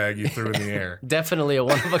newspaper bag you threw in the air. Definitely a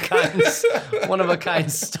one of a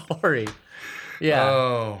kind story. Yeah.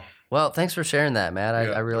 Oh. Well, thanks for sharing that, Matt.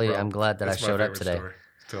 I'm glad that I showed up today. Story.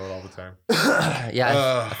 Tell it all the time.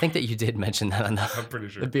 Yeah, I think that you did mention that on I'm pretty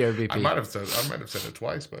sure. the BRBP. I might have said it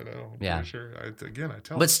twice, but I'm pretty sure. I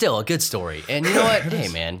tell. But still, a good story. And you know what? Hey,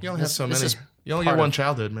 man, you only have so many. You only get one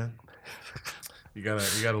childhood, man. You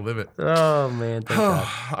gotta live it. Oh man, thank God.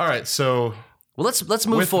 All right, so well, let's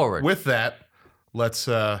move forward. With that, let's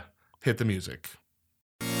hit the music.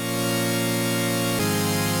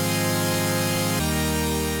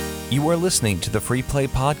 You are listening to the Free Play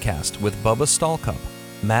Podcast with Bubba Stallcup,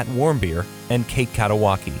 Matt Warmbier, and Kate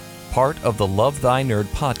Katawaki, part of the Love Thy Nerd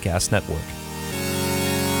podcast network.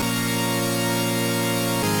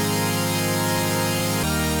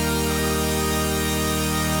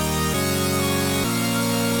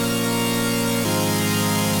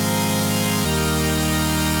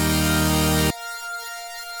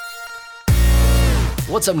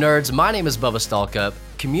 What's up, nerds? My name is Bubba Stallcup,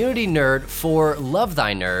 community nerd for Love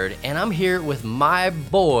Thy Nerd, and I'm here with my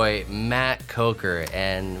boy, Matt Coker.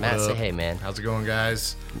 And Matt, say hey, man. How's it going,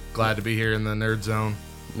 guys? Glad to be here in the Nerd Zone.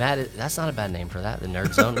 Matt, that's not a bad name for that, the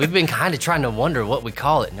Nerd Zone. We've been kind of trying to wonder what we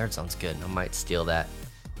call it. Nerd Zone's good. I might steal that.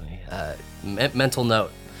 Mental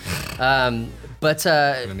note. But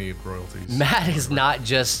gonna need royalties. Matt is not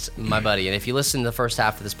just my buddy, and if you listen to the first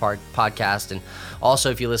half of this podcast, and also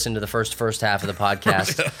if you listen to the first half of the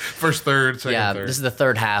podcast, first third, second third. This is the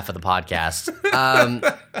third half of the podcast.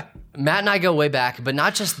 Matt and I go way back, but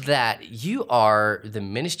not just that. You are the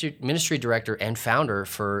ministry director and founder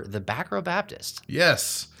for the Back Row Baptist.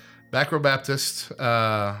 Yes, Back Row Baptist.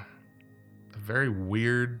 A very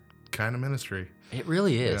weird kind of ministry. It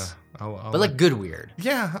really is. Yeah, but like good weird.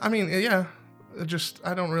 Yeah, I mean, yeah.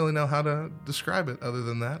 I don't really know how to describe it other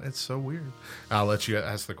than that. It's so weird. I'll let you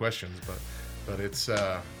ask the questions, but it's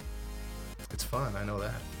fun. I know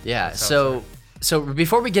that. Yeah. So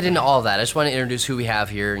before we get into all of that, I just want to introduce who we have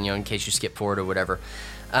here, in case you skip forward or whatever.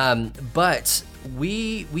 But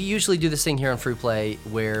we usually do this thing here on Free Play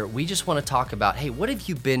where we just want to talk about, hey, what have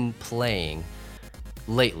you been playing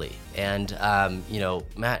lately? And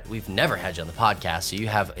Matt, we've never had you on the podcast, so you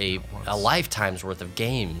have a lifetime's worth of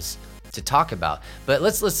games to talk about. But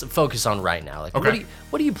let's focus on right now. Like, okay.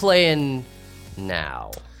 What are you playing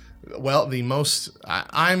now? Well, the most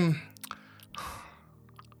I'm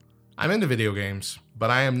into video games, but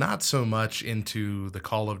I am not so much into the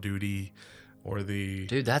Call of Duty or the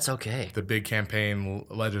Dude, that's okay. The big campaign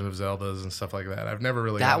Legend of Zeldas and stuff like that. I've never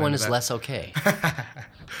really that one is less okay. I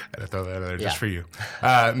had to throw that in there just for you.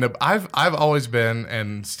 No, I've always been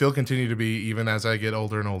and still continue to be, even as I get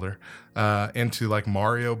older and older, into like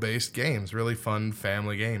Mario based games, really fun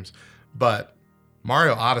family games. But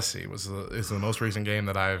Mario Odyssey is the most recent game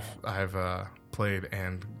that I've played,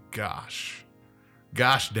 and gosh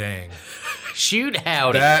dang, shoot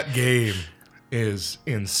howdy, that game is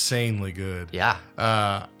insanely good. Yeah.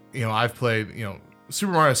 I've played,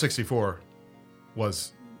 Super Mario 64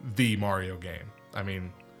 was the Mario game. I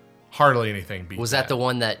mean, hardly anything beat Was that the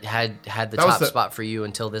one that had the top spot for you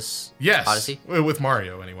until this Odyssey? With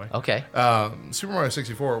Mario anyway. Okay. Super Mario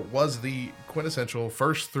 64 was the quintessential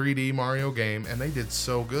first 3D Mario game, and they did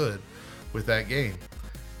so good with that game.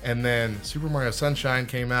 And then Super Mario Sunshine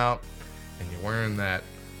came out, and you're wearing that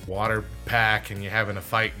water pack and you're having to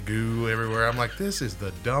fight goo everywhere. I'm like, this is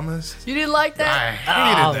the dumbest. You didn't like that? I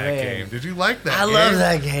hated that game. Did you like that game? I love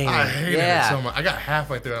that game. I hated it so much. I got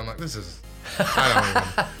halfway through it. I'm like, this is,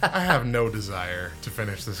 I have no desire to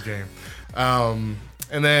finish this game. And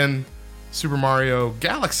then Super Mario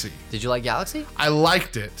Galaxy. Did you like Galaxy? I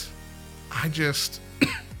liked it. I just,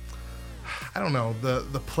 I don't know.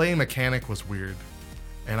 The play mechanic was weird.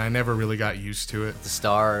 And I never really got used to it. The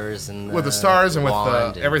stars and with the stars and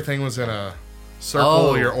with everything was in a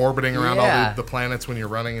circle. You're orbiting around all the planets when you're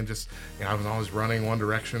running, and just I was always running one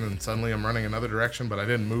direction, and suddenly I'm running another direction, but I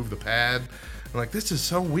didn't move the pad. I'm like, this is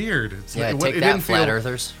so weird. Flat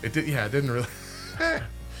earthers. It did. Yeah, it didn't really.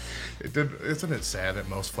 It did. Isn't it sad that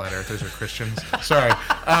most flat earthers are Christians? Sorry.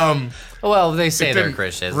 Well, they say they're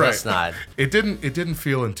Christians. Right. That's not. It didn't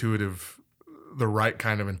feel intuitive. The right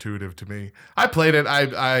kind of intuitive to me. I played it.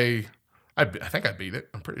 I think I beat it.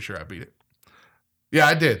 I'm pretty sure I beat it. Yeah,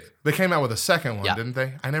 I did. They came out with a second one, didn't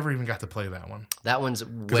they? I never even got to play that one. That one's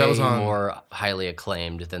way more highly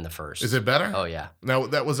acclaimed than the first. Is it better? Oh yeah. No,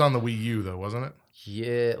 that was on the Wii U though, wasn't it?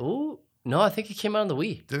 Yeah. Ooh. No, I think it came out on the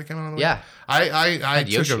Wii. Did it come out on the Wii? Yeah.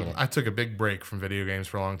 I took a big break from video games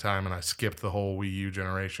for a long time, and I skipped the whole Wii U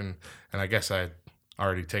generation. And I guess I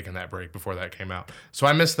already taken that break before that came out. So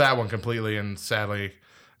I missed that one completely, and sadly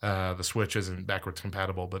The Switch isn't backwards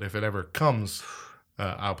compatible, but if it ever comes,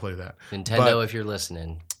 I'll play that. Nintendo, if you're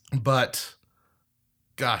listening. But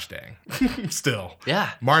gosh dang, still.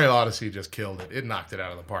 Yeah. Mario Odyssey just killed it. It knocked it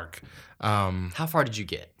out of the park. How far did you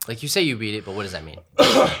get? Like you say you beat it, but what does that mean?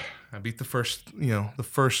 I beat the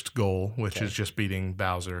first goal, which is just beating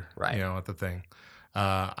Bowser, right. At the thing.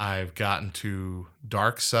 I've gotten to the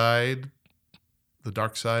dark side of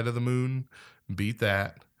the moon, beat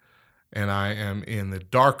that. And I am in the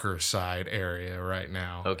darker side area right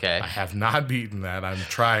now. Okay. I have not beaten that. I'm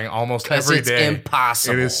trying almost every day. It's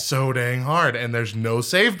impossible. It is so dang hard, and there's no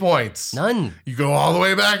save points. None. You go all the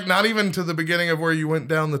way back, not even to the beginning of where you went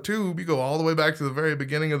down the tube. You go all the way back to the very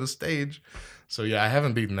beginning of the stage. So yeah, I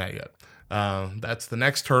haven't beaten that yet. That's the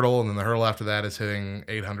next hurdle, and then the hurdle after that is hitting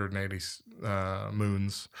 880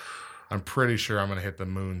 moons. I'm pretty sure I'm going to hit the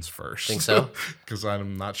moons first. Think so? Because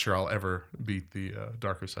I'm not sure I'll ever beat the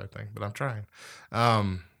darker side thing, but I'm trying.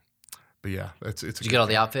 But yeah, it's. Did you get all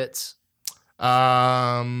the outfits?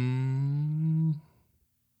 I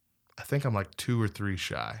think I'm like 2 or 3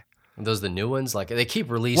 shy. Are those the new ones? Like they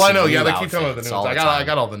keep releasing. Well, I know, new they keep coming with the new ones. I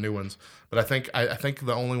got all the new ones, but I think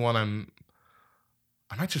the only one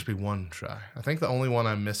I might just be 1 shy. I think the only one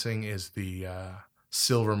I'm missing is the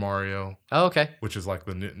Silver Mario. Oh, okay. Which is like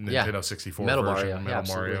the Nintendo 64 Metal version. Mario.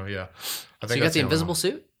 Metal Mario, yeah. I think so you got the invisible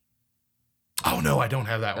suit? Oh, no, I don't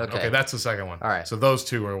have that one. Okay. Okay, that's the second one. All right. So those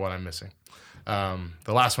 2 are what I'm missing. The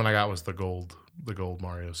last one I got was the gold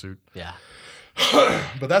Mario suit. Yeah.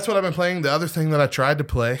 But that's what I've been playing. The other thing that I tried to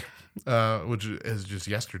play, which is just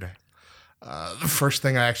yesterday, the first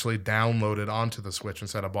thing I actually downloaded onto the Switch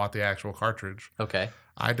instead of bought the actual cartridge. Okay.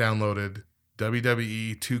 I downloaded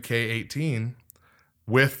WWE 2K18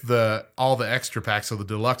 with all the extra packs, so the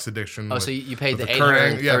deluxe edition. Oh, so you paid the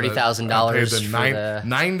 $830,000 $830,000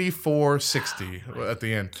 $94.60 at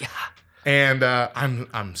the end. Yeah. And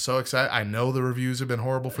I'm so excited. I know the reviews have been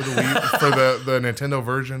horrible for the Wii, for the Nintendo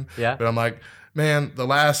version. Yeah. But I'm like, man, the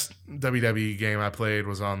last WWE game I played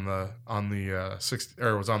was on the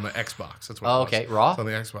was on the Xbox. That's what. Oh, it was. okay. Raw. It's on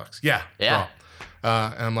the Xbox. Yeah. Yeah. Raw.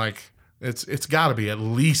 And I'm like, it's got to be at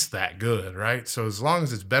least that good, right? So as long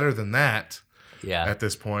as it's better than that. Yeah. At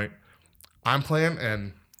this point, I'm playing,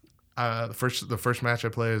 and the first match I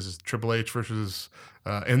play is Triple H versus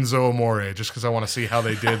Enzo Amore, just because I want to see how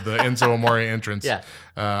they did the Enzo Amore entrance. Yeah.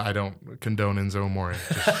 I don't condone Enzo Amore.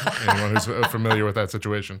 Just anyone who's familiar with that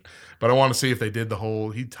situation, but I want to see if they did the whole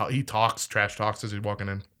he talks trash talks as he's walking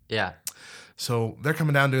in. Yeah. So they're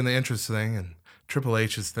coming down doing the entrance thing, and Triple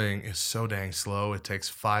H's thing is so dang slow. It takes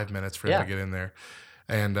 5 minutes for him to get in there,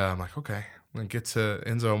 and I'm like, okay, then get to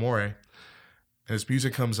Enzo Amore. His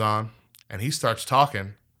music comes on, and he starts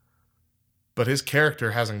talking, but his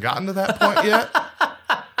character hasn't gotten to that point yet.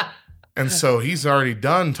 And so he's already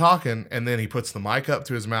done talking, and then he puts the mic up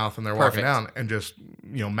to his mouth, and they're walking down and just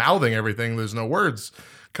mouthing everything. There's no words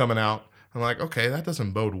coming out. I'm like, okay, that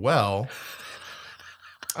doesn't bode well.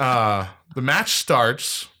 The match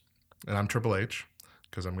starts, and I'm Triple H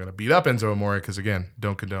because I'm going to beat up Enzo Amore because, again,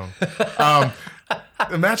 don't condone.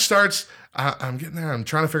 The match starts. I'm getting there. I'm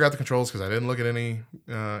trying to figure out the controls because I didn't look at any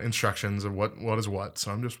instructions of what is what. So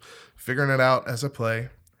I'm just figuring it out as I play.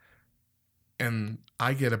 And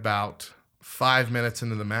I get about 5 minutes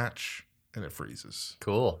into the match, and it freezes.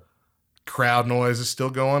 Cool. Crowd noise is still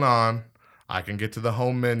going on. I can get to the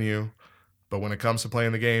home menu, but when it comes to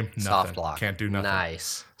playing the game, nothing. Soft lock. Can't do nothing.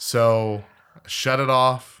 Nice. So shut it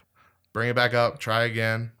off, bring it back up, try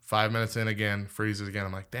again. 5 minutes in again, freezes again.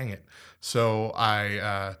 I'm like, dang it. So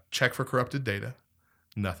I check for corrupted data.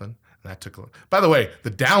 Nothing. And that took a look. By the way,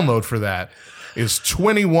 the download for that is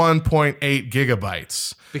 21.8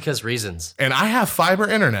 gigabytes. Because reasons. And I have fiber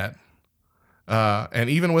internet. And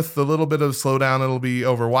even with the little bit of slowdown, it'll be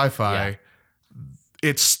over Wi-Fi. Yeah.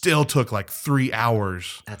 It still took like 3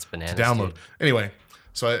 hours. That's bananas, to download. Dude. Anyway,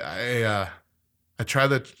 so I tried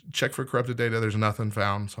to check for corrupted data. There's nothing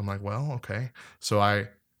found. So I'm like, well, okay. So I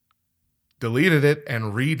deleted it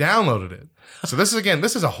and re-downloaded it. So this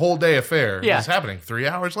is a whole day affair. Yeah. It's happening. 3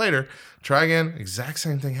 hours later, try again. Exact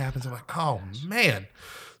same thing happens. I'm like, oh man.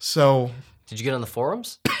 So did you get on the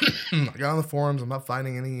forums? I got on the forums. I'm not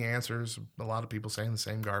finding any answers. A lot of people saying the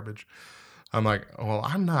same garbage. I'm like, well,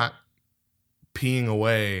 I'm not peeing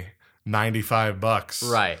away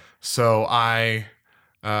 $95. Right. So I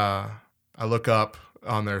look up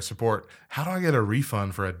on their support, how do I get a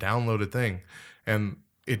refund for a downloaded thing? And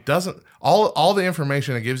it doesn't, all the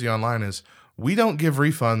information it gives you online is, we don't give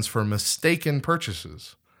refunds for mistaken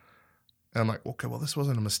purchases. And I'm like, okay, well, this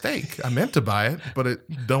wasn't a mistake. I meant to buy it, but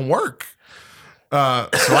it don't work. So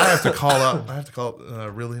I have to call up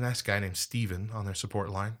a really nice guy named Steven on their support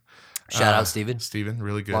line. Shout out, Steven. Steven,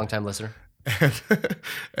 really good. Long-time listener.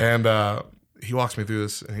 And he walks me through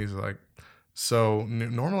this, and he's like, so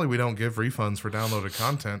normally we don't give refunds for downloaded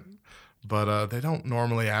content, but they don't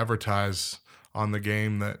normally advertise on the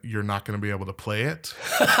game that you're not going to be able to play it.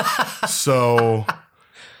 So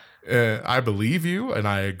I believe you, and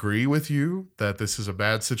I agree with you that this is a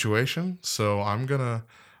bad situation. So I'm gonna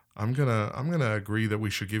agree that we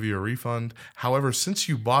should give you a refund. However, since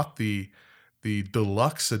you bought the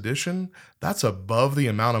deluxe edition, that's above the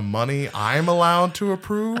amount of money I'm allowed to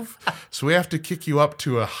approve. So we have to kick you up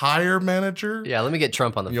to a higher manager. Yeah, let me get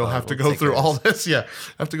Trump on the phone. You'll have to go through all this. Yeah,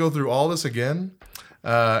 have to go through all this again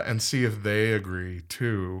and see if they agree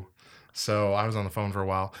too. So I was on the phone for a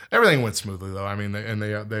while. Everything went smoothly though. I mean,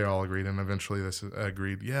 they all agreed, and eventually they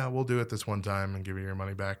agreed. Yeah, we'll do it this one time and give you your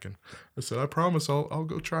money back. And I said, I promise, I'll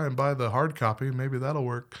go try and buy the hard copy. Maybe that'll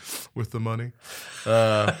work with the money.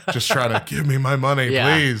 Just trying to give me my money,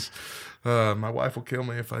 please. My wife will kill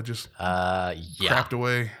me if I just crapped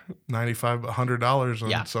away $95, $100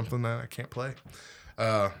 on something that I can't play.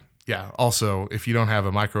 Also, if you don't have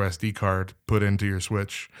a micro SD card put into your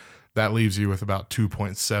Switch, that leaves you with about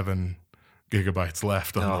 2.7 gigabytes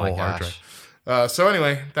left on the whole hard drive. So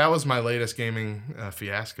anyway, that was my latest gaming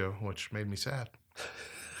fiasco, which made me sad.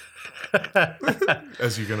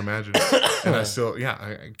 As you can imagine. And I still,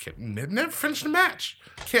 I never finished a match.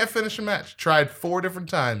 Can't finish a match. Tried 4 different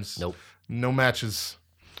times. Nope. No matches.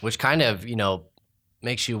 Which kind of,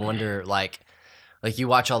 makes you wonder, like you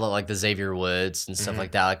watch all the Xavier Woods and stuff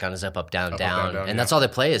like that, like on his up, down, down. And that's all they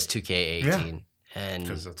play is 2K18. Yeah. And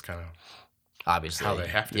because that's kind of obviously how they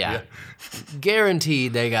have to. Yeah.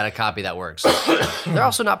 Guaranteed they got a copy that works. They're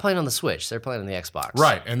also not playing on the Switch. They're playing on the Xbox.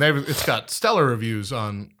 Right. And it's got stellar reviews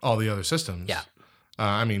on all the other systems. Yeah.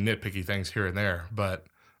 I mean, nitpicky things here and there, but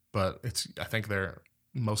I think they're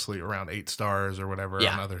mostly around 8 stars or whatever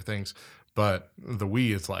on other things. But the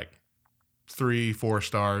Wii is like 3-4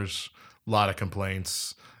 stars, a lot of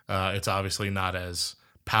complaints. It's obviously not as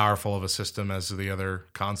powerful of a system as the other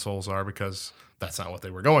consoles are because that's not what they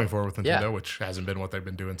were going for with Nintendo, which hasn't been what they've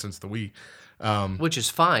been doing since the Wii. Which is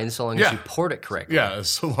fine so long as you port it correctly. Yeah,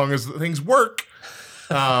 so long as things work.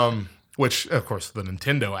 Which, of course,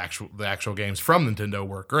 the actual games from Nintendo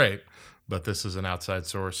work great, but this is an outside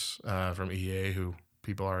source from EA who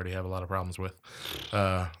people already have a lot of problems with.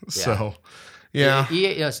 So, yeah. EA,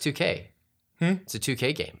 it's 2K. It's a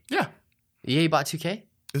 2K game. Yeah. EA bought 2K?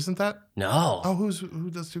 Isn't that? No. Oh, who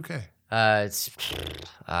does 2K? It's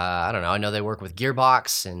I don't know. I know they work with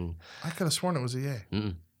Gearbox and I could have sworn it was EA.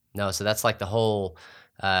 No, so that's like the whole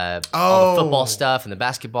all the football stuff and the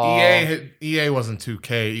basketball. EA wasn't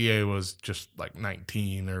 2K. EA was just like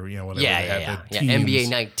 19 or whatever. Yeah. NBA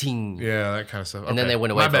 19. Yeah, that kind of stuff. And then they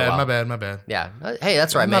went away. My bad. Yeah. Hey,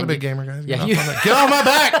 that's right, I'm man. not a big gamer, guys. Yeah, get off my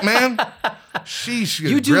back, man. Sheesh,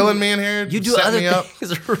 you're drilling me in here. You do other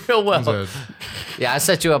things real well. Yeah, I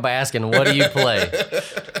set you up by asking, what do you play?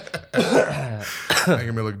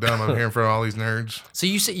 Making me look dumb. I'm here in front of all these nerds. So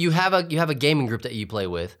you say you have a gaming group that you play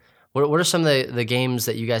with. What are some of the games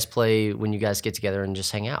that you guys play when you guys get together and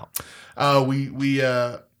just hang out? We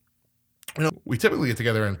typically get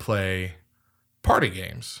together and play party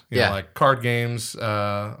games. You know, like card games.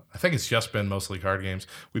 I think it's just been mostly card games.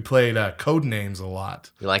 We played Codenames a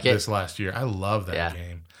lot. You like it? This last year. I love that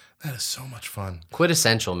game. That is so much fun.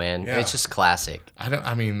 Quintessential, man. Yeah. It's just classic.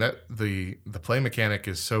 That the play mechanic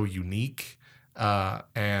is so unique,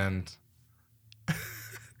 and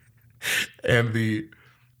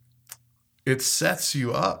it sets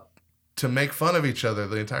you up to make fun of each other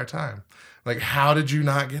the entire time. Like, how did you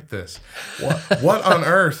not get this? What on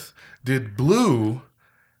earth did blue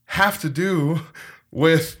have to do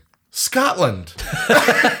with Scotland?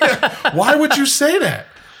 Why would you say that?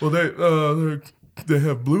 Well, they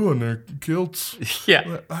have blue on their kilts.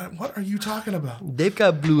 Yeah. What are you talking about? They've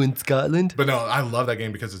got blue in Scotland. But no, I love that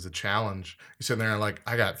game because it's a challenge. You sit there and like,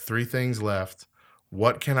 I got 3 things left.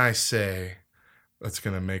 What can I say that's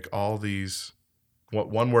going to make all these... What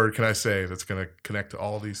one word can I say that's going to connect to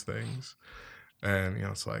all these things? And,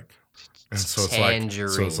 it's like... And so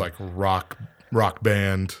it's like rock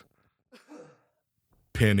band,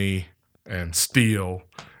 penny, and steel,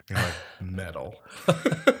 and like metal.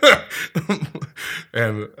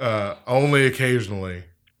 And only occasionally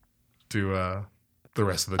do the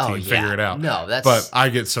rest of the team figure it out. No, But I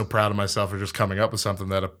get so proud of myself for just coming up with something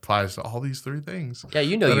that applies to all these 3 things. Yeah,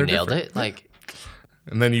 you nailed it. Like,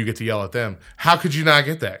 and then you get to yell at them. How could you not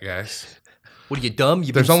get that, guys? What are you, dumb?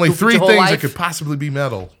 There's only 3 things that could possibly be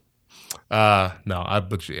metal. But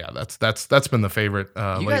that's been the favorite.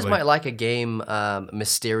 You guys might like a game,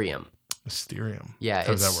 Mysterium. Mysterium. Yeah,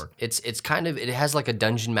 How does that work? It's kind of, it has like a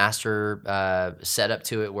dungeon master setup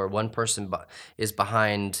to it, where one person is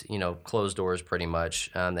behind, closed doors pretty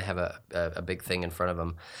much. They have a big thing in front of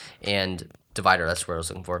them, and divider. That's what I was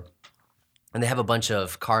looking for. And they have a bunch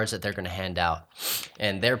of cards that they're going to hand out,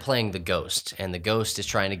 and they're playing the ghost, and the ghost is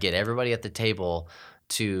trying to get everybody at the table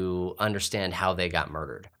to understand how they got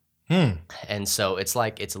murdered. And so it's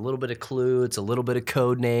a little bit of Clue, it's a little bit of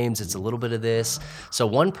code names, it's a little bit of this. So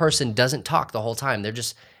one person doesn't talk the whole time. They're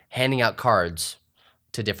just handing out cards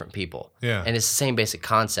to different people. Yeah. And it's the same basic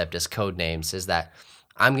concept as code names, is that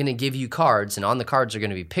I'm going to give you cards, and on the cards are going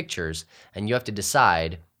to be pictures, and you have to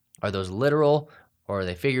decide, are those literal, or are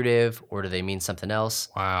they figurative, or do they mean something else?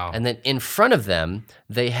 Wow. And then in front of them,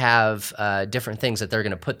 they have different things that they're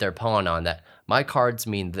going to put their pawn on, that my cards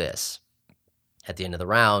mean this. At the end of the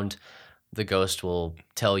round, the ghost will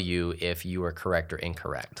tell you if you are correct or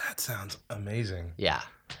incorrect. That sounds amazing. Yeah.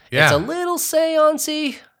 Yeah. It's a little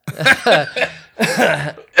seance-y.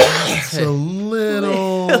 It's a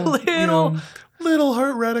little, little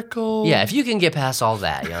heretical. Yeah, if you can get past all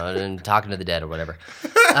that, and talking to the dead or whatever.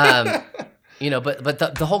 But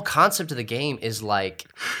the whole concept of the game is like,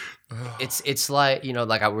 it's like,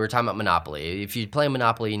 like we were talking about Monopoly. If you play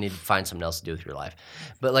Monopoly, you need to find something else to do with your life.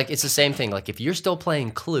 But like, it's the same thing. Like, if you're still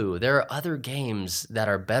playing Clue, there are other games that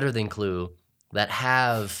are better than Clue that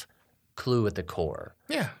have Clue at the core.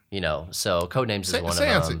 Yeah. So Codenames is one of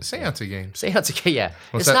them. Seance games. Seance, yeah.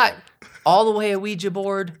 What's it's that? not all the way a Ouija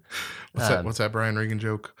board. What's that Brian Regan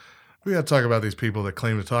joke? We got to talk about these people that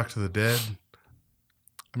claim to talk to the dead.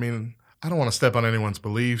 I mean, I don't want to step on anyone's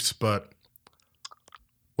beliefs, but,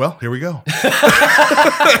 well, here we go.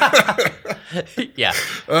 Yeah.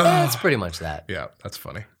 That's pretty much that. Yeah, that's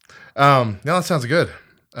funny. No, that sounds good.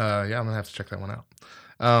 Yeah, I'm going to have to check that one out.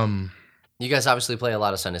 You guys obviously play a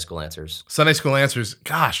lot of Sunday School Answers. Sunday School Answers.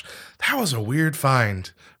 Gosh, that was a weird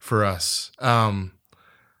find for us. The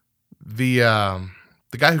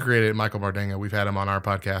guy who created it, Michael Bardenga, we've had him on our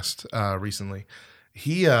podcast recently.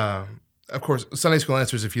 He, of course, Sunday School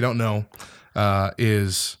Answers, if you don't know,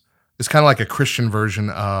 is kind of like a Christian version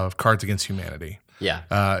of Cards Against Humanity. Yeah.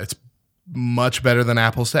 It's much better than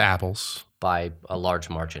Apples to Apples. By a large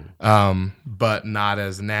margin. But not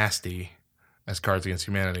as nasty as Cards Against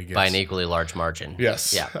Humanity gets. By an equally large margin.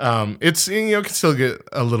 Yes. Yeah. It's, can still get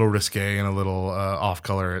a little risque and a little off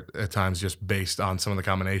color at times, just based on some of the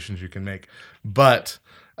combinations you can make. But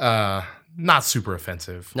not super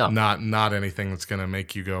offensive. No. Not anything that's going to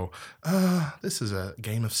make you go, this is a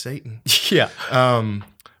game of Satan. Yeah.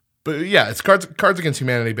 But yeah, it's Cards Against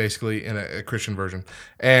Humanity, basically, in a Christian version.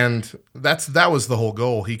 And that was the whole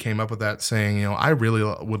goal. He came up with that, saying, I really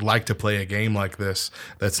would like to play a game like this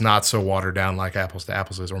that's not so watered down like Apples to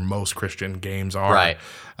Apples is, or most Christian games are. Right.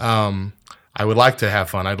 I would like to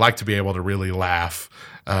have fun. I'd like to be able to really laugh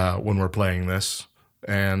when we're playing this,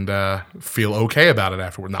 and feel okay about it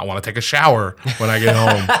afterward, not want to take a shower when I get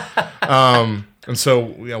home. And so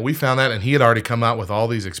we found that, and he had already come out with all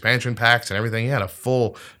these expansion packs and everything. He had a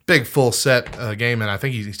full set game, and I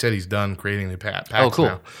think he said he's done creating the packs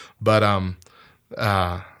now. But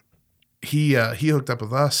he hooked up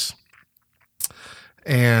with us,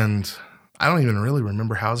 and I don't even really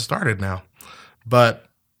remember how it started now. But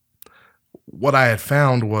what I had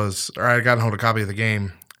found was, or I got a hold of a copy of the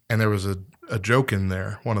game, and there was a joke in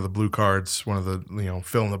there, one of the blue cards, one of the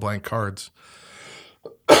fill in the blank cards.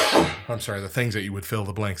 I'm sorry, the things that you would fill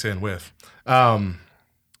the blanks in with.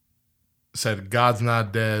 Said, God's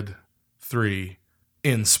Not Dead 3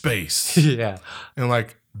 in space. Yeah. And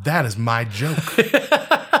that is my joke.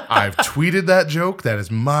 I've tweeted that joke. That is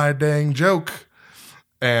my dang joke.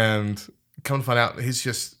 And come to find out, he's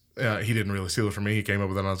just, he didn't really steal it from me. He came up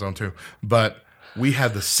with it on his own too. But we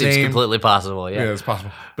had the same. Seems completely possible, yeah. Yeah, it's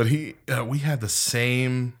possible. But we had the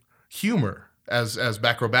same humor as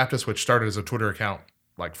Back Row Baptist, which started as a Twitter account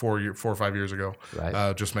like 4 or 5 years ago.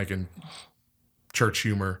 Right. Just making church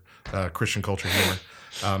humor, Christian culture humor.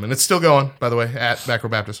 And it's still going, by the way, at Back Row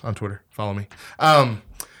Baptist on Twitter. Follow me.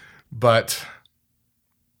 But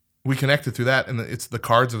we connected through that, and it's the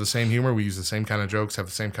cards are the same humor. We use the same kind of jokes, have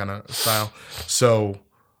the same kind of style. So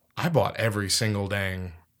I bought every single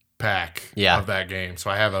dang pack of that game.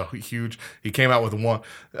 So I have a huge, he came out with one.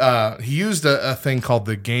 He used a thing called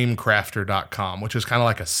the GameCrafter.com, which is kind of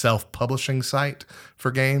like a self-publishing site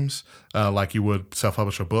for games, like you would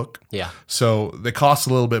self-publish a book. Yeah. So they cost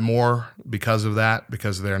a little bit more because of that,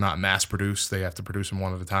 because they're not mass-produced. They have to produce them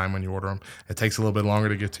one at a time when you order them. It takes a little bit longer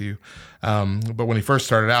to get to you. But when he first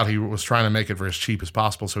started out, he was trying to make it for as cheap as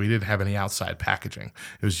possible, so he didn't have any outside packaging.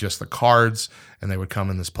 It was just the cards, and they would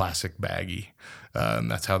come in this plastic baggie. and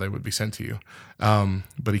that's how they would be sent to you.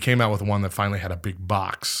 But he came out with one that finally had a big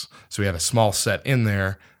box. So he had a small set in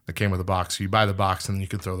there that came with a box. So you buy the box and then you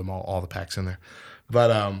could throw them all the packs in there.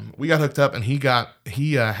 But we got hooked up, and he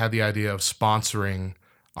had the idea of sponsoring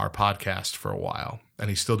our podcast for a while, and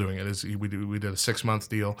he's still doing it. We did a 6-month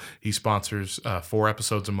deal. He sponsors 4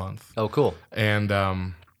 episodes a month. Oh, cool.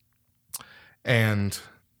 And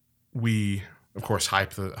we, of course,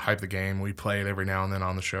 hype the game. We play it every now and then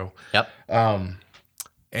on the show. Yep.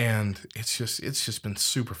 And it's just been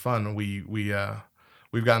super fun. We've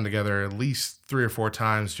gotten together at least 3 or 4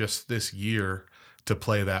 times just this year to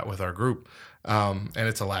play that with our group. And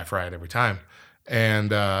it's a laugh riot every time.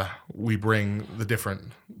 And we bring the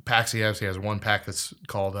different packs he has. He has one pack that's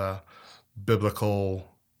called Biblical.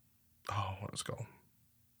 Oh, what is it called?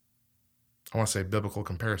 I want to say Biblical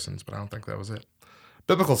Comparisons, but I don't think that was it.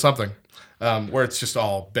 Biblical something, where it's just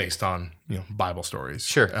all based on Bible stories.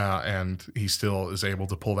 Sure. And he still is able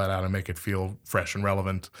to pull that out and make it feel fresh and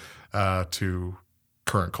relevant to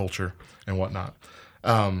current culture and whatnot.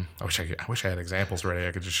 I wish I had examples ready.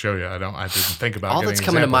 I could just show you. I didn't think about all getting that's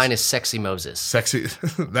coming examples. to mind is Sexy Moses. Sexy.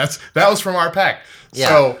 That was from our pack. Yeah.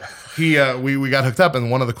 So we got hooked up,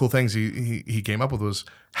 and one of the cool things he came up with was,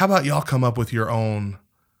 how about y'all come up with your own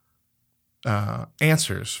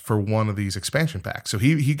answers for one of these expansion packs. So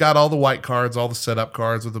he got all the white cards, all the setup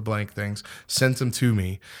cards with the blank things, sent them to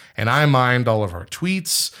me, and I mined all of our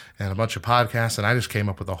tweets and a bunch of podcasts, and I just came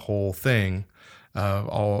up with a whole thing of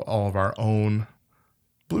all of our own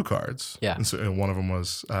blue cards. Yeah. And one of them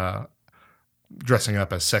was dressing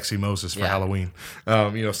up as Sexy Moses for Yeah. Halloween,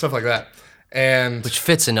 stuff like that. And Which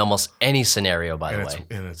fits in almost any scenario, by the way.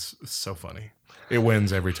 it's so funny. It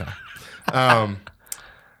wins every time.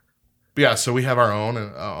 But yeah, so we have our own,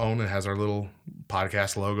 and it has our little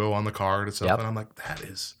podcast logo on the card and stuff. Yep. And I'm like, that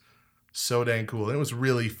is so dang cool. And it was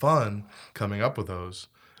really fun coming up with those.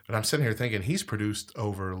 And I'm sitting here thinking, he's produced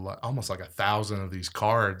over almost like 1,000 of these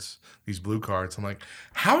cards, these blue cards. I'm like,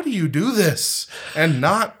 how do you do this and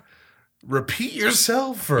not repeat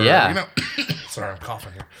yourself? Or, sorry, I'm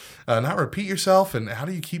coughing here. Not repeat yourself, and how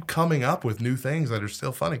do you keep coming up with new things that are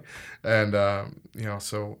still funny? And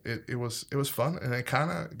so it was fun, and it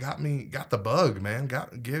kind of got the bug, man.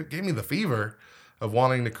 Gave me the fever of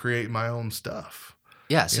wanting to create my own stuff.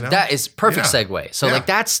 Yeah, so that is perfect segue. So Yeah.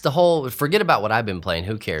 that's the whole, forget about what I've been playing.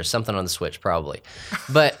 Who cares? Something on the Switch, probably.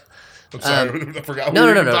 But I'm sorry, I forgot.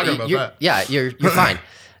 no. Talking about that. Yeah, you're fine.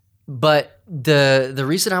 But the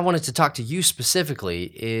reason I wanted to talk to you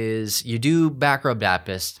specifically is you do Back Row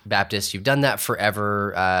Baptist. You've done that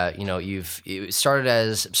forever. You started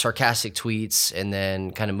as sarcastic tweets and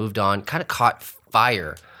then kind of moved on, kind of caught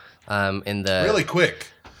fire in the Really quick.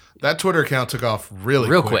 That Twitter account took off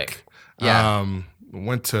real quick. Yeah.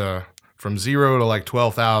 Went to from 0 to like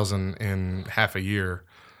 12,000 in half a year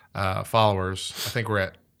followers. I think we're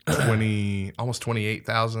at almost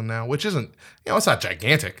 28,000 now, which isn't, it's not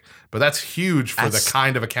gigantic, but that's huge for the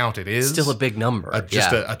kind of account it is. Still a big number.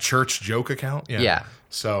 A church joke account. Yeah. Yeah.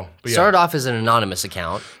 So, but Started off as an anonymous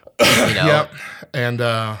account. Yep. And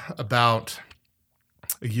about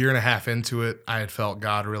a year and a half into it, I had felt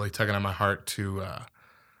God really tugging on my heart to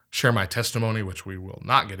share my testimony, which we will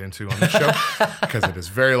not get into on the show because it is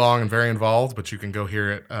very long and very involved, but you can go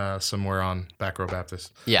hear it somewhere on Back Row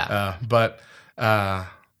Baptist. Yeah. But I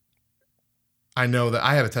know that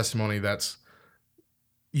I had a testimony that's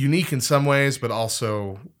unique in some ways, but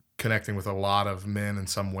also connecting with a lot of men and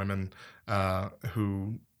some women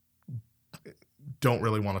who don't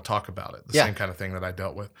really want to talk about it. The same kind of thing that I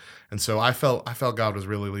dealt with. And so I felt God was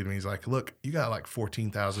really leading me. He's like, look, you got like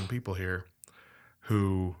 14,000 people here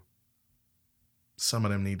who some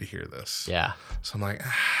of them need to hear this. Yeah. So I'm like,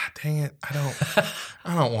 dang it. I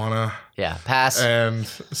don't want to. Yeah. Pass. And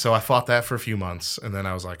so I fought that for a few months, and then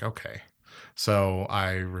I was like, okay. So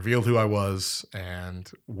I revealed who I was, and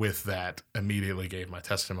with that, immediately gave my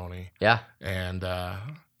testimony. Yeah. And,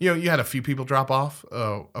 you had a few people drop off,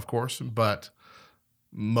 of course, but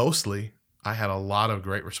mostly I had a lot of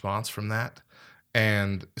great response from that.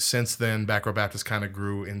 And since then, Back Row Baptist kind of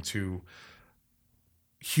grew into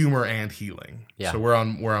humor and healing. Yeah. So we're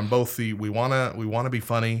on both the we wanna be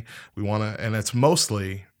funny, and it's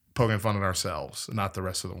mostly poking fun at ourselves, not the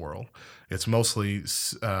rest of the world. It's mostly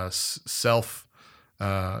self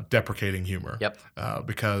deprecating humor. Yep.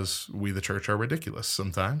 Because we, the church, are ridiculous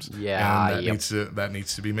sometimes. Yeah. And that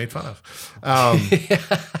needs to be made fun of.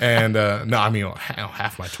 And no, I mean,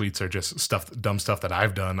 half my tweets are just dumb stuff that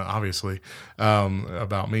I've done, obviously,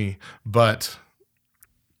 about me. But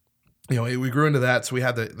we grew into that. So we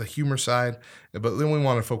had the humor side, but then we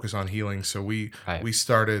wanted to focus on healing. So we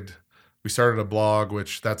started We started a blog,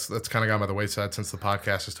 which that's kind of gone by the wayside since the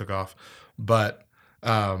podcast has took off. But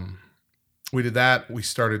we did that. We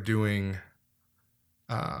started doing.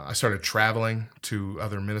 I started traveling to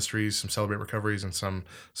other ministries, some Celebrate Recoveries, and some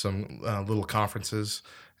little conferences,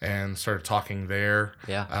 and started talking there.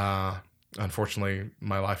 Yeah. Unfortunately,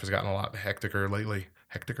 my life has gotten a lot hecticer lately.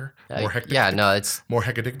 More hectic. Yeah, no, it's more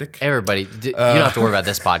hectic. Everybody, you don't have to worry about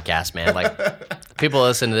this podcast, man. Like people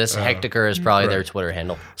listen to this, hecticer is probably their Twitter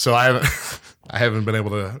handle. So I haven't been able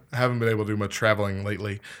to do much traveling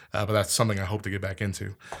lately, but that's something I hope to get back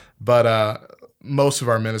into. But most of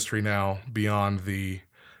our ministry now, beyond the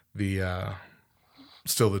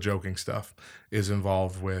still the joking stuff, is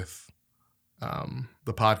involved with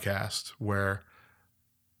the podcast, where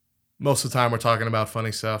most of the time we're talking about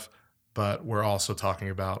funny stuff, but we're also talking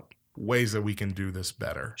about ways that we can do this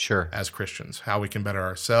better. Sure. As Christians, how we can better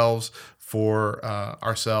ourselves, for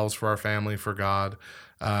our family, for God,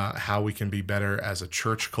 how we can be better as a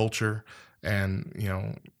church culture,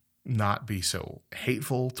 and not be so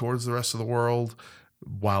hateful towards the rest of the world,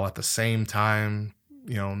 while at the same time,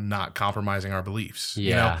 not compromising our beliefs.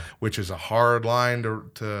 Yeah. Which is a hard line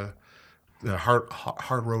to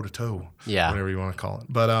hard road to toe. Yeah. Whatever you want to call it.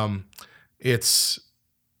 But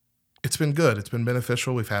it's been good. It's been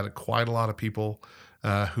beneficial. We've had quite a lot of people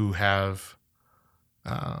who have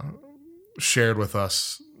shared with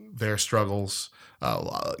us their struggles.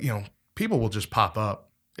 People will just pop up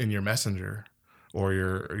in your messenger or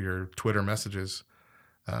your Twitter messages,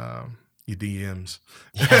 your DMs,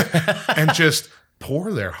 and just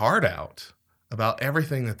pour their heart out about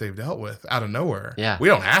everything that they've dealt with out of nowhere. Yeah. We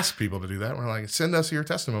don't ask people to do that. We're like, send us your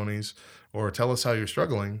testimonies or tell us how you're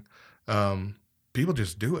struggling. People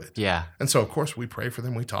just do it. Yeah. And so, of course, we pray for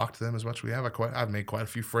them. We talk to them as much as we have. I've made quite a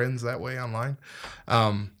few friends that way online.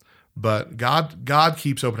 But God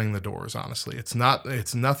keeps opening the doors, honestly. It's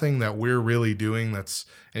nothing that we're really doing that's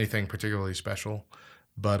anything particularly special.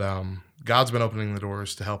 But God's been opening the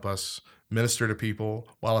doors to help us minister to people,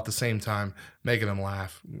 while at the same time making them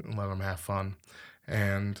laugh and let them have fun.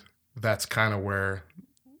 And that's kind of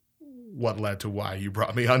what led to why you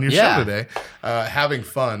brought me on your show today. Having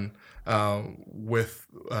fun. With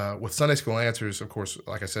Sunday School Answers, of course,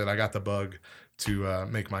 like I said, I got the bug to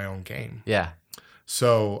make my own game. Yeah.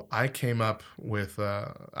 So I came up with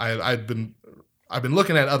I've been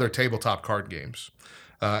looking at other tabletop card games,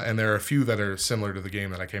 and there are a few that are similar to the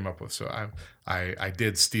game that I came up with. So I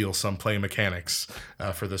did steal some play mechanics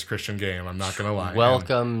for this Christian game. I'm not going to lie.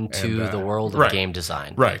 Welcome to the world of game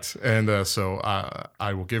design. Right, and so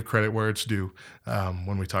I will give credit where it's due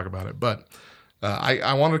when we talk about it, but.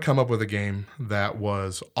 I wanted to come up with a game that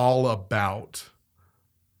was all about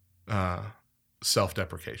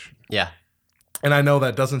self-deprecation. Yeah. And I know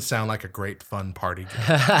that doesn't sound like a great fun party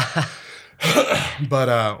game.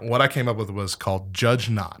 But what I came up with was called Judge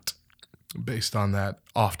Not, based on that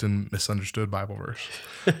often misunderstood Bible verse.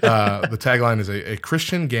 The tagline is a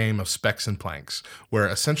Christian game of specs and planks, where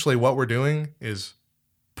essentially what we're doing is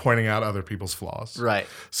pointing out other people's flaws. Right.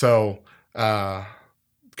 So...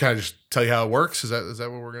 can I just tell you how it works? Is that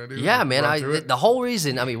what we're gonna do? Yeah, man. The whole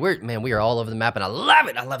reason. I mean, we are all over the map, and I love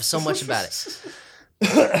it. I love so much about it.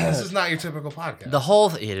 This is not your typical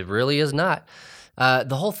podcast. It really is not.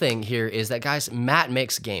 The whole thing here is that, guys, Matt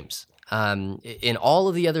makes games. In all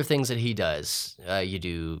of the other things that he does, you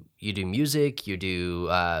do music, you do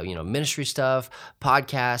ministry stuff,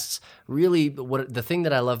 podcasts. Really, the thing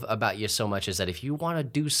that I love about you so much is that if you want to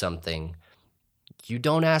do something, you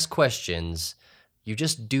don't ask questions. You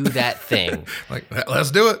just do that thing. Like,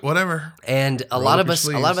 let's do it, whatever. And a lot of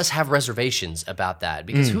us have reservations about that,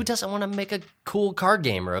 because who doesn't want to make a cool card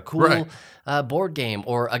game or a cool board game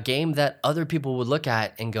or a game that other people would look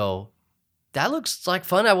at and go, that looks like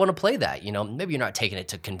fun. I want to play that. Maybe you're not taking it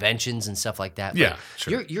to conventions and stuff like that. Yeah,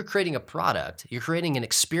 sure. You're creating a product. You're creating an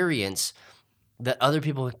experience that other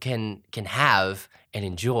people can have and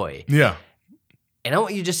enjoy. Yeah. And I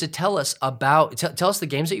want you just to tell us tell us the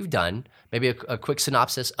games that you've done, maybe a quick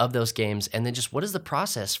synopsis of those games, and then just what is the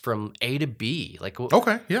process from A to B? Like,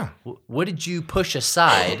 okay, yeah. What did you push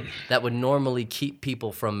aside that would normally keep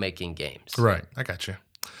people from making games? Right, I got you.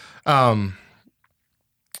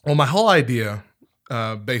 Well, my whole idea,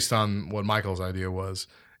 based on what Michael's idea was,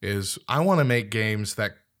 is I want to make games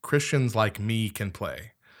that Christians like me can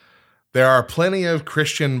play. There are plenty of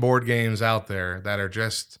Christian board games out there that are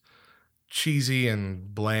just cheesy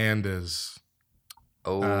and bland as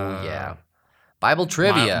Bible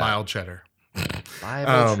trivia, mild cheddar.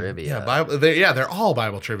 Bible trivia. Yeah, they're all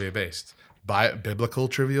Bible trivia based. Biblical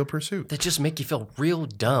Trivial Pursuit. That just make you feel real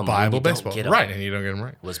dumb. Bible when you baseball. don't get 'em. Right, and you don't get them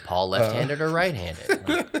right. Was Paul left-handed or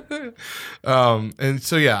right-handed? And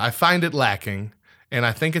so, yeah, I find it lacking. And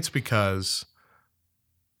I think it's because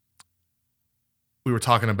we were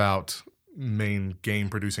talking about main game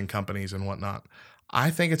producing companies and whatnot. I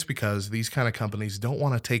think it's because these kind of companies don't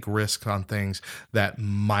want to take risks on things that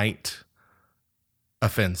might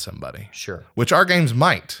offend somebody. Sure. Which our games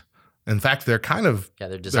might. In fact, they're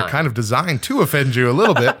they're designed to offend you a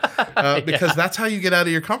little bit because that's how you get out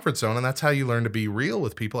of your comfort zone, and that's how you learn to be real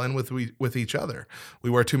with people and with each other. We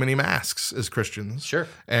wear too many masks as Christians. Sure.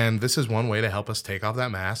 And this is one way to help us take off that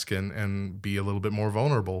mask and be a little bit more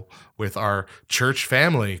vulnerable with our church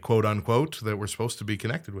family, quote unquote, that we're supposed to be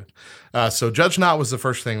connected with. So Judge Not was the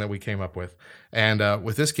first thing that we came up with. And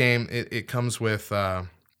with this game, it comes with...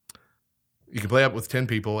 you can play up with 10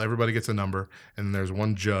 people. Everybody gets a number, and then there's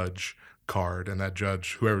one judge card, and that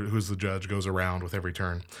judge, who's the judge, goes around with every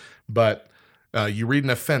turn. But you read an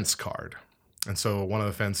offense card, and so one of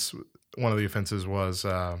the offenses was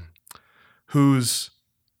who's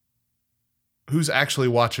actually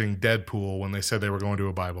watching Deadpool when they said they were going to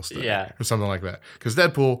a Bible study, or something like that. Because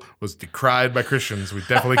Deadpool was decried by Christians. We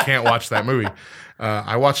definitely can't watch that movie.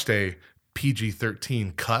 I watched a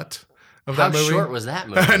PG-13 cut of that movie. How short was that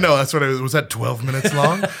movie? I know, that's what it was. Was that 12 minutes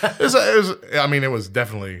long? It was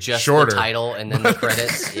definitely just shorter. The title and then the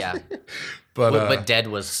credits. Yeah. But Dead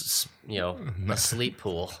was, a sleep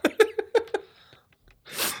pool.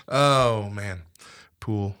 Oh, man.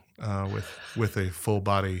 Pool with a full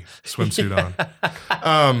body swimsuit on.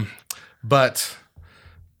 But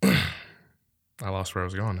I lost where I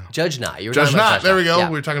was going now. Judge Not. Judge Not. There we go. Yeah.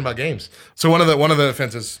 We were talking about games. So one of the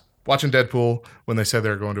offenses, watching Deadpool when they said they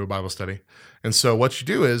were going to a Bible study. And so what you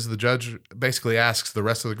do is the judge basically asks the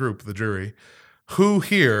rest of the group, the jury, who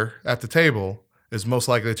here at the table is most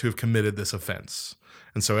likely to have committed this offense.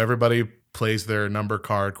 And so everybody plays their number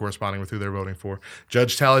card corresponding with who they're voting for.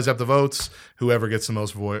 Judge tallies up the votes. Whoever gets the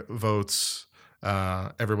most votes,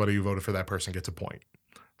 everybody who voted for that person gets a point.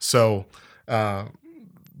 So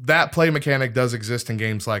that play mechanic does exist in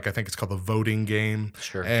games like, I think it's called the voting game.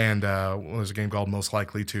 Sure. And there's a game called Most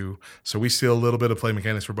Likely To. So we steal a little bit of play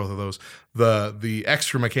mechanics for both of those. The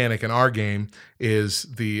extra mechanic in our game is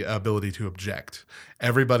the ability to object.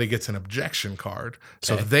 Everybody gets an objection card.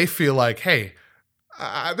 So they feel like, hey,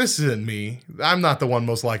 this isn't me. I'm not the one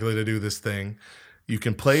most likely to do this thing. You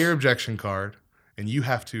can play your objection card, and you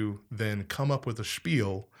have to then come up with a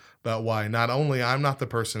spiel about why not only I'm not the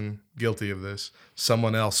person guilty of this,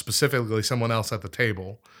 someone else, specifically someone else at the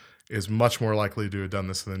table, is much more likely to have done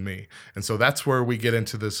this than me. And so that's where we get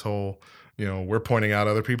into this whole, we're pointing out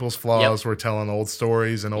other people's flaws, we're telling old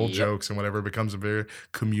stories and old jokes and whatever. It becomes a very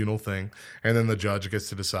communal thing. And then the judge gets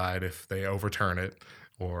to decide if they overturn it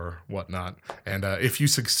or whatnot. And if you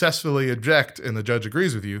successfully object and the judge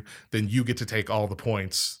agrees with you, then you get to take all the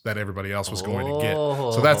points that everybody else was going to get.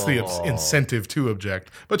 So that's the incentive to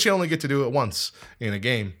object. But you only get to do it once in a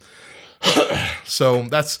game. So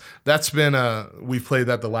that's been we've played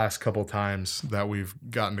that the last couple times that we've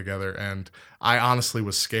gotten together, and I honestly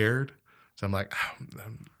was scared. So I'm like,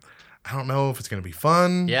 I don't know if it's going to be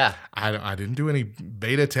fun. Yeah. I didn't do any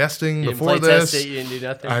beta testing You before didn't play this. test it, you didn't do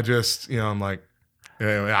nothing. I just, I'm like,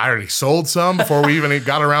 I already sold some before we even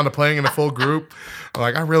got around to playing in a full group. I'm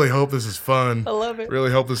like, I really hope this is fun. I love it. Really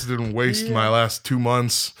hope this didn't waste my last 2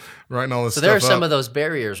 months writing all this stuff So there are some up. of those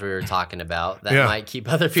barriers we were talking about that Yeah. might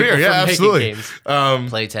keep other people Fear, from yeah, making absolutely. games.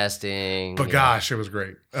 Play testing. But gosh, it was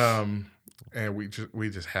great. And we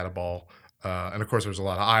just had a ball. And of course, there's a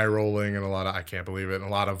lot of eye rolling and a lot of I can't believe it, and a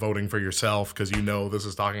lot of voting for yourself because this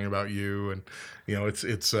is talking about you, and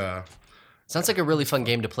it's. Sounds like a really fun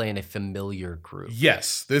game to play in a familiar group.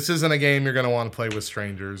 Yes, this isn't a game you're going to want to play with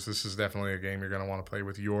strangers. This is definitely a game you're going to want to play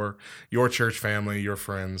with your church family, your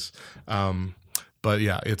friends. But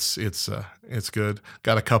yeah, it's good.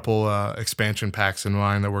 Got a couple expansion packs in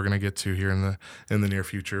mind that we're going to get to here in the near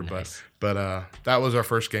future. Nice. But that was our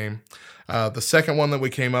first game. The second one that we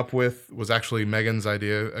came up with was actually Megan's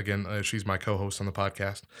idea. Again, she's my co-host on the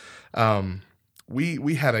podcast.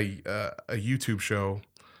 We had a YouTube show.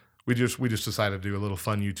 We just decided to do a little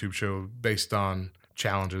fun YouTube show based on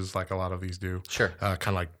challenges, like a lot of these do. Sure. Kind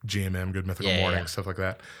of like GMM, Good Mythical Morning, stuff like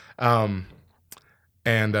that. So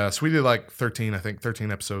we did like 13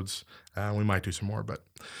 episodes. We might do some more, but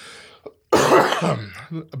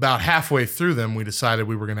about halfway through them, we decided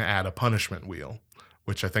we were going to add a punishment wheel,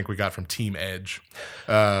 which I think we got from Team Edge.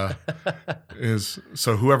 So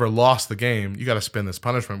whoever lost the game, you got to spin this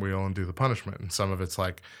punishment wheel and do the punishment. And some of it's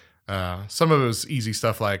like Some of it was easy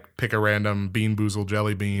stuff like pick a random Bean Boozled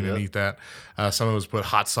jelly bean and eat that. Some of it was put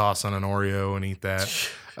hot sauce on an Oreo and eat that.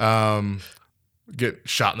 Get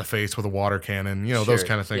shot in the face with a water cannon, those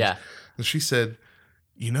kind of things. Yeah. And she said,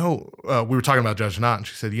 we were talking about Judge Not, and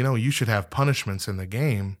she said, you should have punishments in the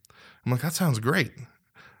game. I'm like, that sounds great.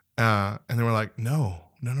 And then we're like, no.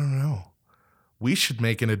 We should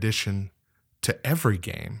make an addition to every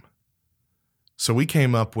game. So we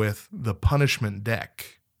came up with the punishment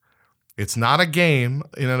deck. It's not a game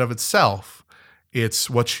in and of itself. It's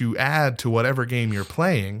what you add to whatever game you're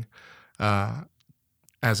playing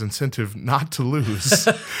as incentive not to lose.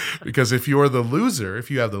 Because if you're the loser,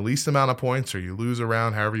 if you have the least amount of points or you lose a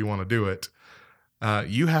round, however you want to do it,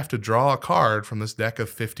 you have to draw a card from this deck of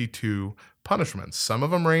 52 punishments. Some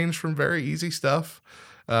of them range from very easy stuff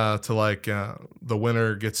to like the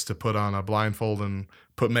winner gets to put on a blindfold and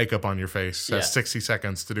put makeup on your face, has 60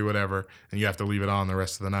 seconds to do whatever, and you have to leave it on the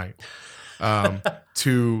rest of the night.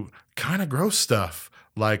 To kind of gross stuff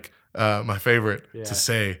like my favorite to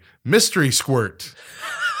say, mystery squirt,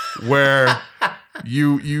 where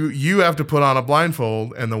you have to put on a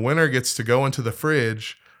blindfold and the winner gets to go into the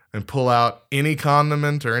fridge and pull out any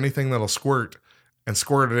condiment or anything that'll squirt and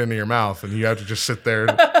squirt it into your mouth, and you have to just sit there.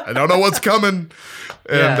 I don't know what's coming,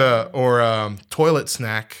 and or toilet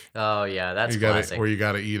snack. Oh yeah, that's classic. Where you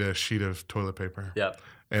got to eat a sheet of toilet paper. Yep.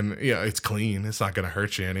 And it's clean. It's not going to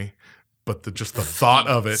hurt you any. But just the thought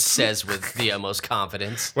of it says with the utmost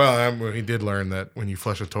confidence. Well, we did learn that when you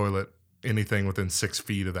flush a toilet, anything within 6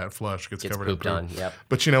 feet of that flush gets covered in poop. On. Yep.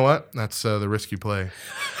 But you know what? That's the risk you play.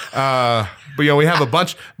 But we have a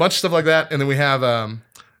bunch of stuff like that, and then we have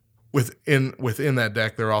within that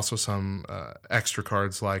deck there are also some extra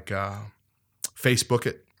cards like Facebook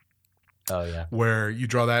It. Oh yeah. Where you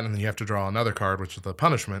draw that, and then you have to draw another card, which is the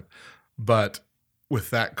punishment. But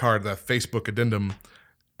with that card, the Facebook Addendum,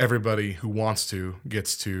 everybody who wants to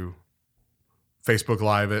gets to Facebook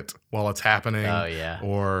Live it while it's happening. Oh, yeah.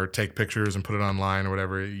 Or take pictures and put it online or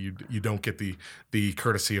whatever. You don't get the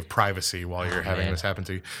courtesy of privacy while you're having this happen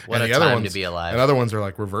to you. What and a time to be alive. And other ones are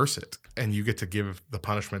like reverse it. And you get to give the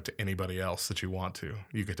punishment to anybody else that you want to.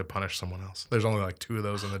 You get to punish someone else. There's only like 2 of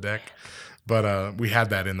those in the deck. But we had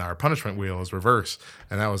that in our punishment wheel as reverse.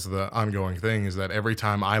 And that was the ongoing thing, is that every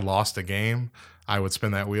time I lost a game, I would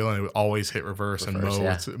spin that wheel and it would always hit reverse. And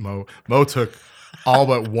Mo took all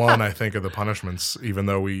but one, I think, of the punishments, even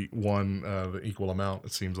though we won the equal amount,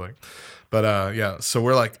 it seems like. But so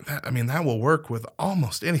we're like, that will work with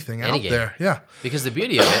almost anything out there. Yeah. Because the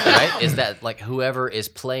beauty of it, right, is that like whoever is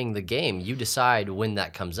playing the game, you decide when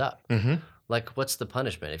that comes up. Mm-hmm. Like, what's the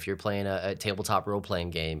punishment? If you're playing a tabletop role-playing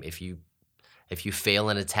game, if you fail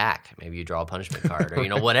an attack, maybe you draw a punishment card, or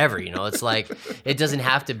whatever. It's like it doesn't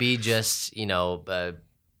have to be just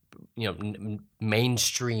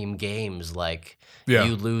mainstream games like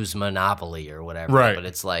you lose Monopoly or whatever. Right. But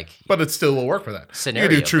it's like, but it still will work for that. Scenario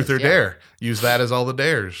you do truth or dare. Use that as all the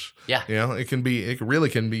dares. Yeah. It really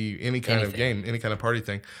can be any kind of game, any kind of party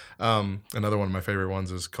thing. Another one of my favorite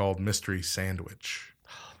ones is called Mystery Sandwich,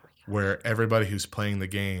 where everybody who's playing the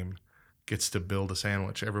game gets to build a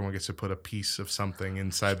sandwich. Everyone gets to put a piece of something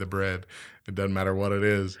inside the bread. It doesn't matter what it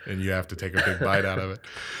is, and you have to take a big bite out of it.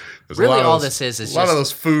 Really, all this is a lot of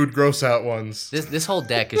those food gross out ones. This whole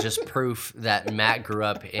deck is just proof that Matt grew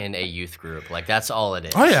up in a youth group. Like, that's all it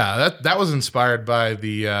is. Oh yeah, that was inspired by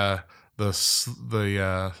the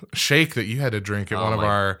shake that you had to drink at one of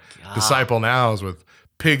our Disciple Nows with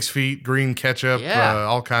pig's feet, green ketchup,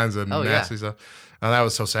 all kinds of nasty stuff. And that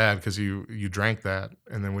was so sad because you drank that,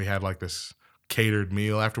 and then we had like this catered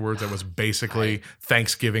meal afterwards that was basically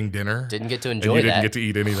Thanksgiving dinner. Didn't get to enjoy that. You didn't get to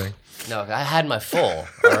eat anything. No, I had my full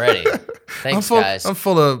already. Thanks, guys. I'm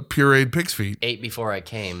full of pureed pig's feet. Ate before I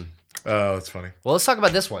came. Oh, that's funny. Well, let's talk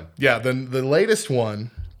about this one. Yeah, the latest one.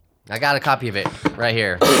 I got a copy of it right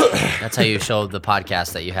here. That's how you show the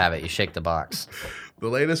podcast that you have it. You shake the box. The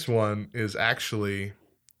latest one is actually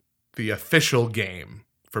the official game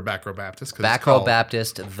for Back Row Baptist. Back Row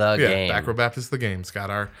Baptist, the game. Back Row Baptist, the game. It's got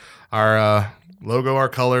our logo, our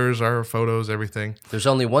colors, our photos, everything. There's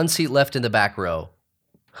only one seat left in the back row.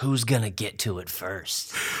 Who's going to get to it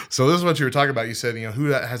first? So this is what you were talking about. You said, who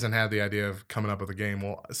hasn't had the idea of coming up with a game?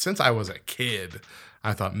 Well, since I was a kid,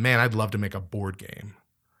 I thought, man, I'd love to make a board game.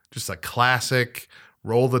 Just a classic,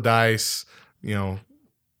 roll the dice,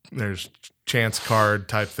 there's chance card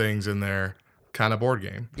type things in there. Kind of board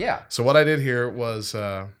game. Yeah. So what I did here was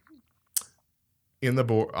on the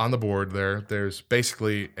board there's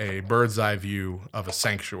basically a bird's eye view of a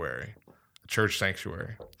sanctuary, a church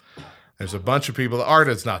sanctuary. There's a bunch of people. The art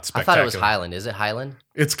is not spectacular. I thought it was Highland. Is it Highland?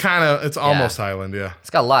 It's almost Highland, yeah.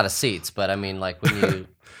 It's got a lot of seats, but I mean, like when you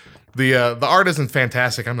The art isn't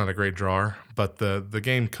fantastic. I'm not a great drawer, but the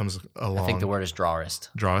game comes along. I think the word is drawerist.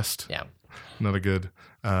 Drawist. Yeah. Not a good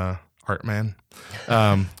art man.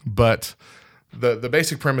 But the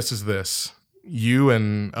basic premise is this. You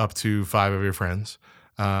and up to 5 of your friends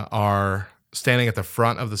are standing at the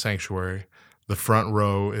front of the sanctuary. The front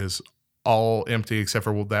row is all empty except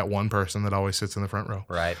for that one person that always sits in the front row.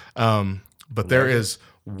 Right. But there is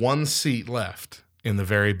one seat left in the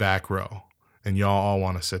very back row, and y'all all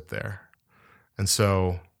want to sit there. And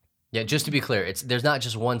so... Yeah, just to be clear, there's not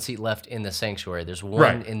just one seat left in the sanctuary. There's one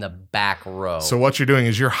Right. in the back row. So what you're doing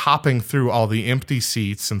is you're hopping through all the empty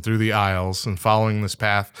seats and through the aisles and following this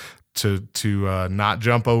path to not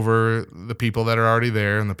jump over the people that are already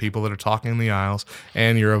there and the people that are talking in the aisles,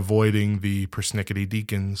 and you're avoiding the persnickety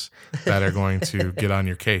deacons that are going to get on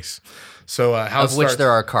your case. So how of which there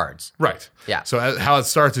are cards. Right. Yeah. So how it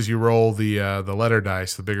starts is you roll the letter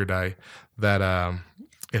dice, the bigger die, that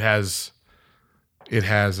it has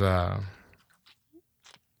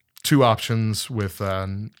 2 options with I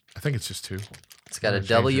think it's just 2. It's got a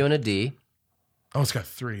W and a D. Oh, it's got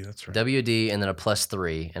 3. That's right. WD and then a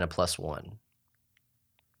 +3 and a +1.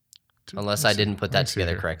 Unless I didn't put that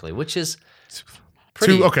together correctly, which is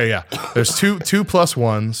pretty... 2. Okay, yeah. There's two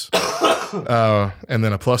 +1s, and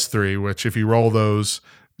then a +3. Which, if you roll those,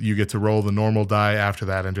 you get to roll the normal die after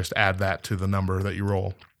that, and just add that to the number that you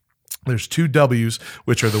roll. There's 2 W's,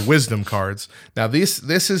 which are the wisdom cards. Now, this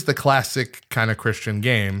is the classic kind of Christian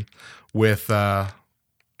game with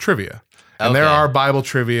trivia. And there are Bible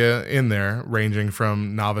trivia in there, ranging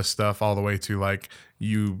from novice stuff all the way to like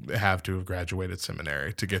you have to have graduated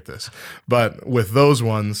seminary to get this. But with those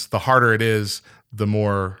ones, the harder it is, the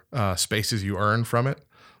more spaces you earn from it.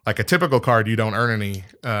 Like a typical card, you don't earn any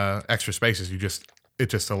extra spaces. It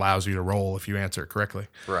just allows you to roll if you answer it correctly.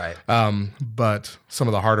 Right. But some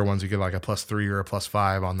of the harder ones, you get like a +3 or a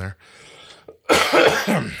 +5 on there.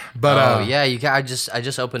 But yeah, I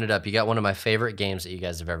just opened it up. You got one of my favorite games that you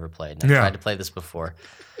guys have ever played. I've tried to play this before.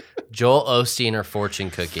 Joel Osteen or Fortune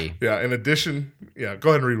Cookie. Yeah. In addition, go ahead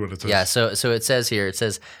and read what it says. Yeah. So it says here. It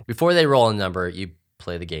says before they roll a number, you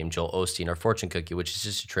play the game Joel Osteen or Fortune Cookie, which is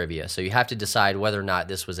just a trivia. So you have to decide whether or not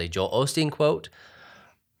this was a Joel Osteen quote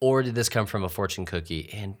or did this come from a fortune cookie.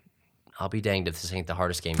 And I'll be danged if this ain't the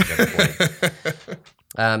hardest game you've ever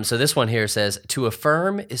played. So this one here says, to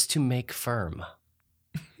affirm is to make firm.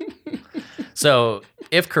 So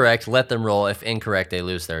if correct, let them roll. If incorrect, they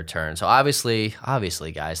lose their turn. So obviously,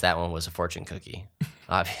 guys, that one was a fortune cookie.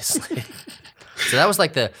 Obviously. So that was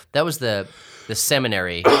like the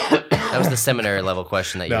seminary. That was the seminary level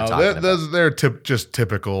question that you were talking about. They're just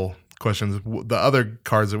typical questions. The other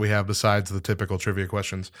cards that we have besides the typical trivia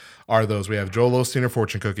questions are those. We have Joel Osteen or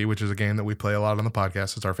Fortune Cookie, which is a game that we play a lot on the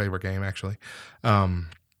podcast. It's our favorite game, actually.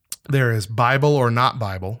 There is Bible or not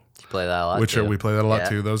Bible. Play that a lot which too. We play that a lot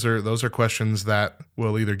too. Those are questions that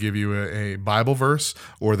will either give you a Bible verse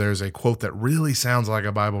or there's a quote that really sounds like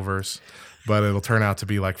a Bible verse, but it'll turn out to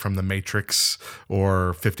be like from The Matrix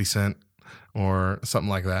or 50 Cent or something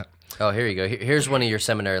like that. Oh, here you go. Here's one of your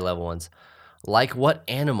seminary level ones. Like what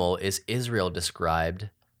animal is Israel described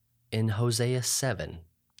in Hosea 7?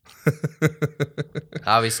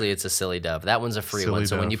 Obviously, it's a silly dove. That one's a free one.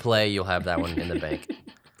 So when you play, you'll have that one in the bank.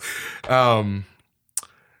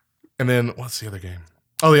 And then what's the other game?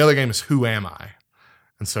 Oh, the other game is Who Am I?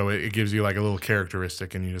 And so it gives you like a little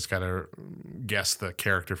characteristic, and you just got to guess the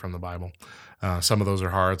character from the Bible. Some of those are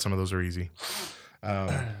hard. Some of those are easy.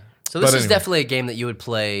 So this is definitely a game that you would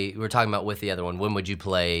play. We were talking about with the other one. When would you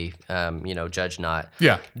play, Judge Not?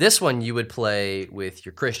 Yeah. This one you would play with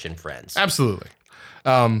your Christian friends. Absolutely.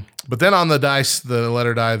 But then on the dice, the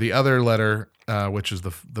letter die, the other letter, which is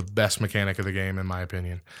the best mechanic of the game, in my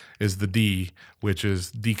opinion, is the D, which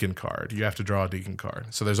is deacon card. You have to draw a deacon card.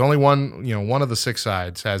 So there's only one of the 6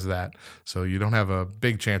 sides has that. So you don't have a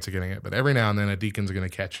big chance of getting it. But every now and then a deacon's going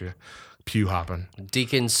to catch you pew hopping.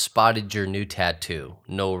 Deacon spotted your new tattoo.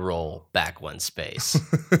 No roll, back 1 space.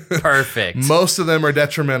 Perfect. Most of them are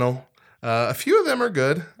detrimental. A few of them are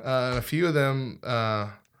good. A few of them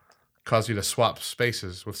cause you to swap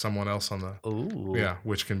spaces with someone else on the... Ooh. Yeah,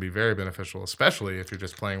 which can be very beneficial, especially if you're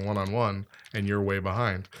just playing one-on-one and you're way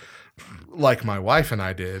behind. Like my wife and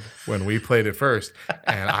I did when we played it first,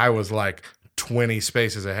 and I was like 20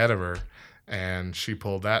 spaces ahead of her, and she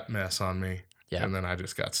pulled that mess on me. Yeah. And then I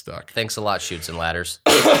just got stuck. Thanks a lot, Chutes and Ladders.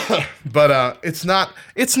 But it's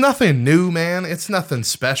nothing new, man. It's nothing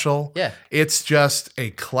special. Yeah. It's just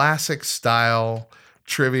a classic style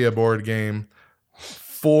trivia board game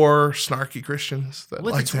for snarky Christians that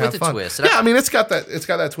With like to have a fun. twist. Yeah, I mean, it's got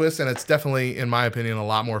that twist, and it's definitely, in my opinion, a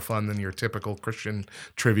lot more fun than your typical Christian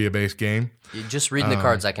trivia-based game. Just reading the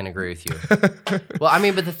cards, I can agree with you. Well, I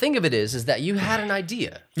mean, but the thing of it is that you had an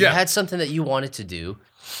idea. You Yeah. had something that you wanted to do.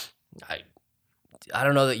 I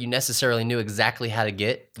don't know that you necessarily knew exactly how to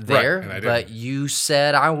get there, and I didn't. but you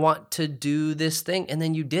said, I want to do this thing, and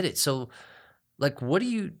then you did it. So, like, how do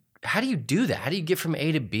you do that? How do you get from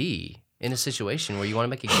A to B in a situation where you want to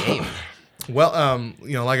make a game? Well,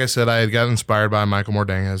 like I said, I had got inspired by Michael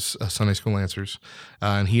Mordanga's Sunday School Answers,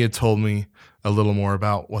 and he had told me a little more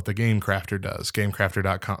about what the Game Crafter does,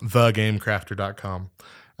 GameCrafter.com, thegamecrafter.com,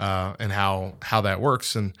 and how that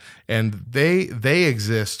works, and they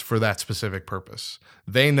exist for that specific purpose.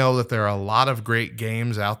 They know that there are a lot of great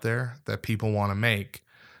games out there that people want to make,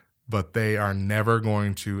 but they are never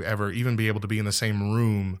going to ever even be able to be in the same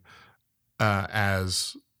room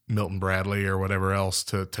as Milton Bradley or whatever else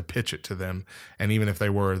to pitch it to them. And even if they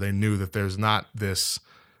were, they knew that there's not this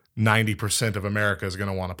 90% of America is going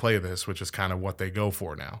to want to play this, which is kind of what they go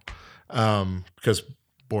for now. Because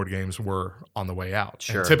board games were on the way out.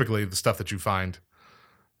 Sure. And typically the stuff that you find,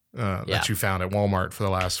 that you found at Walmart for the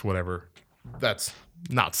last whatever, that's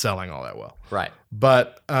not selling all that well. Right.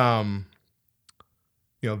 But,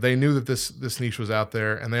 they knew that this niche was out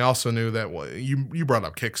there, and they also knew that you brought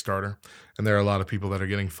up Kickstarter, and there are a lot of people that are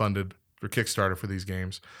getting funded for Kickstarter for these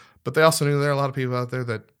games. But they also knew there are a lot of people out there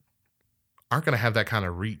that aren't going to have that kind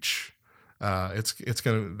of reach. They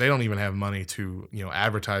don't even have money to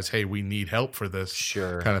advertise, hey, we need help for this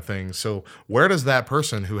kind of thing. So where does that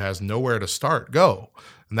person who has nowhere to start go?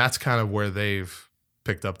 And that's kind of where they've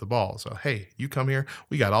picked up the ball. So, hey, you come here.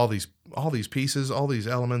 We got all these pieces, all these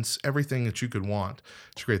elements, everything that you could want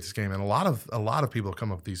to create this game. And a lot of people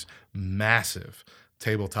come up with these massive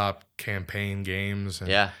tabletop campaign games.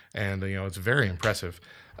 And it's very impressive.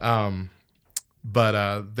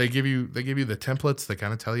 But they give you the templates. They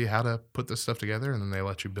kind of tell you how to put this stuff together, and then they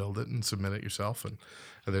let you build it and submit it yourself. And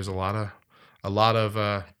there's a lot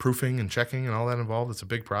of proofing and checking and all that involved. It's a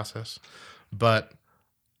big process. But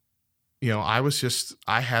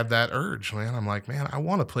I had that urge, man. I'm like, man, I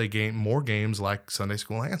want to play more games like Sunday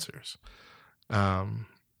School Answers.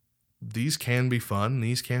 These can be fun.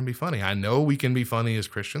 These can be funny. I know we can be funny as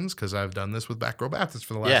Christians because I've done this with Back Row Baptist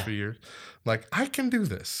for the last few years. Like, I can do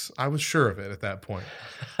this. I was sure of it at that point.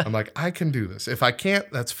 I'm like, I can do this. If I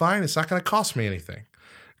can't, that's fine. It's not going to cost me anything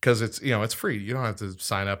because it's free. You don't have to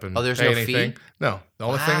sign up and there's pay no anything. fee? No, the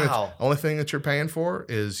only thing that you're paying for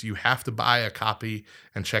is you have to buy a copy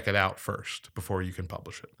and check it out first before you can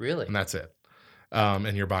publish it. Really? And that's it.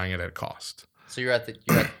 And you're buying it at cost. So you're at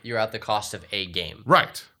the cost of a game.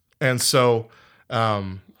 Right. And so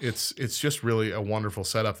it's just really a wonderful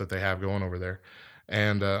setup that they have going over there.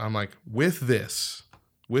 And I'm like, with this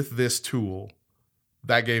tool,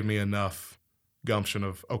 that gave me enough gumption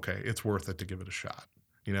of, okay, it's worth it to give it a shot.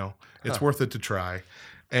 It's worth it to try.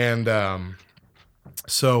 And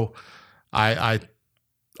so I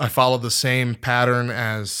followed the same pattern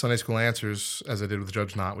as Sunday School Answers as I did with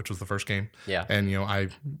Judge Not, which was the first game. Yeah. And, I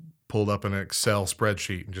pulled up an Excel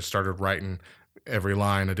spreadsheet and just started writing every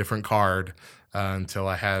line a different card until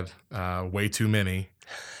I had way too many,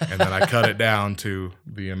 and then I cut it down to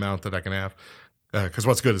the amount that I can have. Because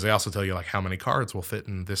what's good is they also tell you like how many cards will fit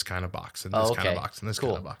in this kind of box and this kind of box and this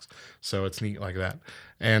kind of box. So it's neat like that.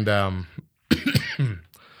 And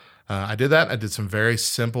I did that. I did some very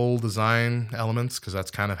simple design elements because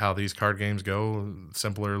that's kind of how these card games go.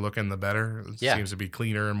 Simpler looking, the better. It seems to be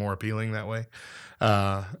cleaner and more appealing that way.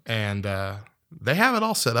 And they have it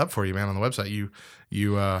all set up for you, man, on the website. You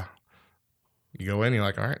go in, you're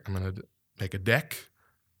like, all right, I'm going to make a deck.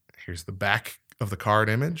 Here's the back of the card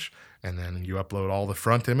image. And then you upload all the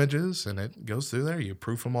front images and it goes through there. You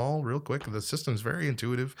proof them all real quick. The system's very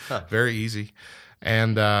intuitive, very easy.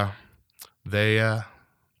 And they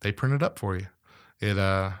print it up for you.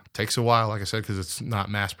 It takes a while, like I said, because it's not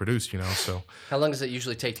mass produced, so. How long does it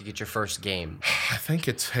usually take to get your first game? I think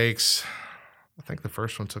the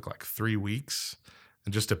first one took like 3 weeks.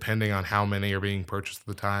 And just depending on how many are being purchased at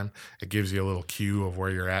the time, it gives you a little queue of where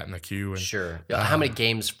you're at in the queue. And, sure. How many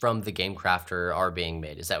games from the Game Crafter are being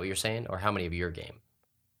made? Is that what you're saying? Or how many of your game?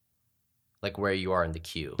 Like where you are in the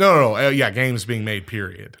queue? No. Yeah, games being made,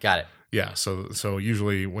 period. Got it. Yeah, so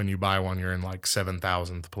usually when you buy one, you're in like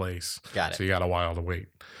 7,000th place. Got it. So you got a while to wait.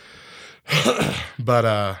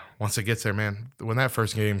 But once it gets there, man, when that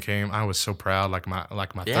first game came, I was so proud, like my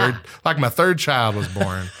third child was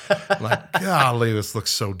born. Like, golly, this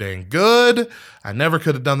looks so dang good. I never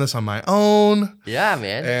could have done this on my own. Yeah,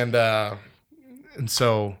 man. And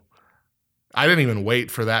so I didn't even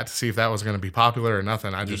wait for that to see if that was going to be popular or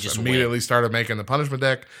nothing. I just immediately started making the punishment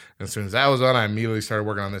deck. And as soon as that was done, I immediately started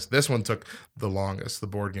working on this. This one took the longest, the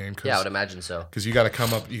board game. Yeah, I would imagine so. Because you got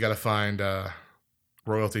to find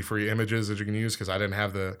royalty-free images that you can use, because I didn't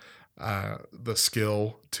have the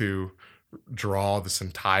skill to draw this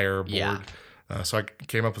entire board. Yeah. So I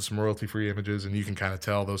came up with some royalty-free images, and you can kind of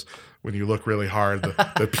tell those when you look really hard.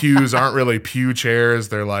 The pews aren't really pew chairs;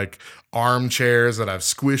 they're like armchairs that I've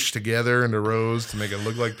squished together into rows to make it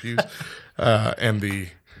look like pews. And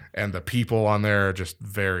the people on there are just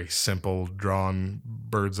very simple, drawn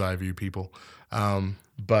bird's eye view people.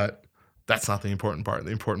 But that's not the important part.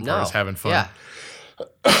 The important part is having fun. Yeah.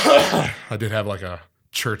 I did have like a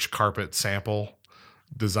church carpet sample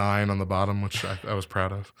design on the bottom, which I was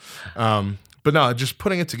proud of. But no, just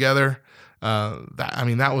putting it together,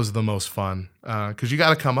 that was the most fun, because you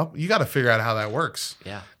got to figure out how that works.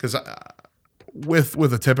 Yeah. Because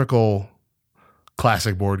with a typical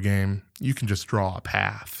classic board game, you can just draw a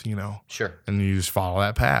path, Sure. and you just follow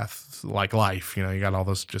that path like life. You got all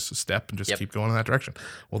those, just a step and just keep going in that direction.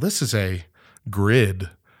 Well, this is a grid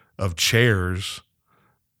of chairs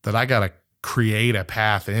that I got to create a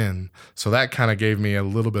path in. So that kind of gave me a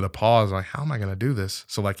little bit of pause. Like, how am I going to do this?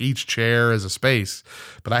 So like each chair is a space,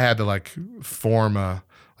 but I had to like form a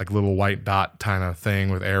like little white dot kind of thing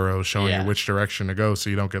with arrows showing you which direction to go so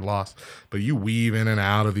you don't get lost. But you weave in and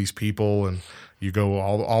out of these people, and you go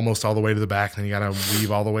almost all the way to the back, and then you got to weave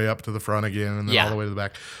all the way up to the front again, and then all the way to the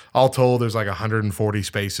back. All told, there's like 140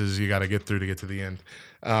 spaces you got to get through to get to the end.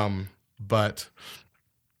 But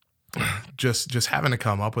just having to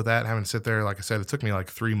come up with that, having to sit there, like I said, it took me like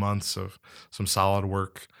 3 months of some solid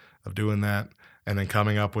work of doing that, and then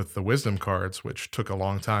coming up with the wisdom cards, which took a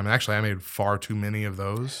long time. And actually, I made far too many of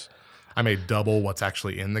those. I made double what's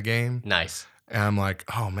actually in the game. Nice. And I'm like,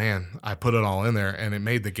 oh man, I put it all in there, and it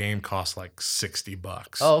made the game cost like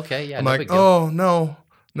 $60. Oh, okay, yeah. I'm no like, big deal. oh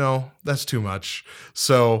no, that's too much.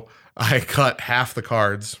 So I cut half the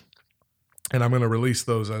cards, and I'm going to release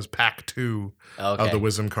those as pack 2 of the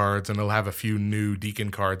wisdom cards, and it'll have a few new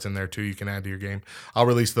deacon cards in there too you can add to your game. I'll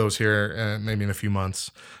release those here maybe in a few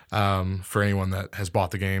months for anyone that has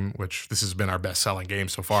bought the game, which this has been our best-selling game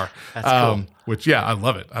so far. That's cool. Which, yeah, I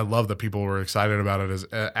love it. I love that people were excited about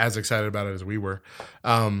it, as excited about it as we were.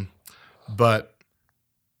 But,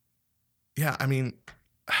 yeah, I mean,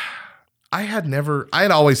 I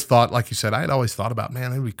had always thought, like you said, I had always thought about,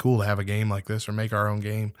 man, it'd be cool to have a game like this or make our own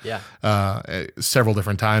game. Yeah. Several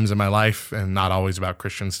different times in my life, and not always about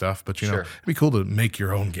Christian stuff, but Sure. it'd be cool to make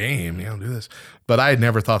your own game, do this. But I had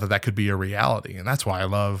never thought that could be a reality. And that's why I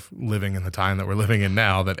love living in the time that we're living in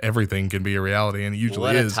now, that everything can be a reality. And it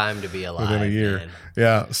usually is. What a time to be alive. Within a year. Man.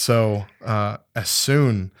 Yeah. So as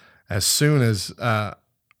soon as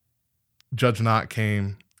Judge Knott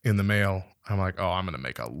came in the mail, I'm like, oh, I'm going to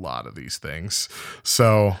make a lot of these things.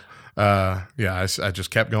 So, I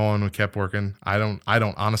just kept going and kept working. I don't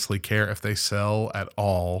honestly care if they sell at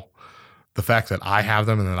all. The fact that I have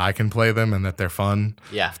them and that I can play them and that they're fun,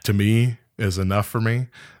 to me, is enough for me.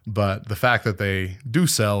 But the fact that they do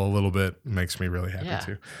sell a little bit makes me really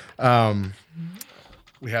happy too.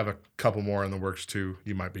 We have a couple more in the works too.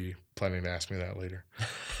 You might be planning to ask me that later.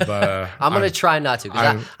 But I'm going to try not to,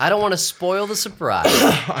 because I don't want to spoil the surprise.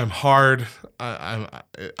 I'm hard. I'm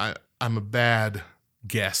a bad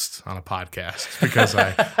guest on a podcast because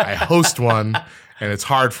I host one, and it's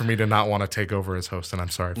hard for me to not want to take over as host, and I'm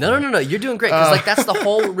sorry. No. You're doing great, because that's the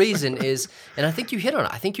whole reason is, and I think you hit on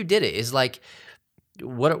it. I think you did it. Is like,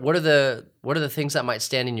 what are the things that might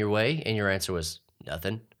stand in your way? And your answer was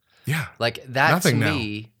nothing. Yeah. Like that Nothing to now.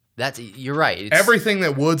 me, you're right. Everything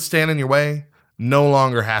that would stand in your way no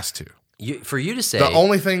longer has to. For you to say The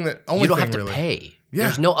only thing that you don't have to really, pay. Yeah.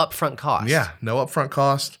 There's no upfront cost. Yeah, no upfront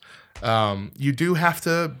cost. You do have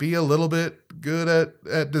to be a little bit good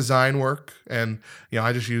at design work, and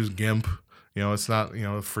I just use GIMP. It's not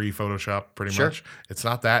free Photoshop pretty much. It's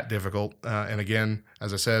not that difficult. And again,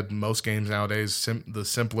 as I said, most games nowadays, the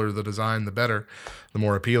simpler the design, the better, the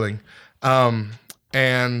more appealing.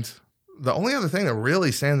 And the only other thing that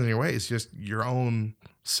really stands in your way is just your own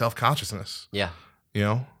self-consciousness. Yeah.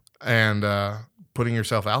 And putting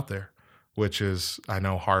yourself out there, which is, I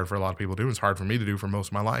know, hard for a lot of people to do. It's hard for me to do for most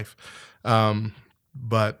of my life.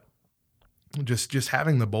 But just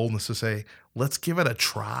having the boldness to say, let's give it a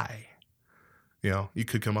try. You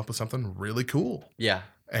could come up with something really cool. Yeah.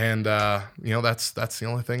 And, that's the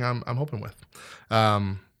only thing I'm hoping with.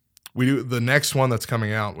 We do the next one that's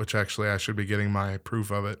coming out, which actually I should be getting my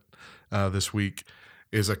proof of it this week,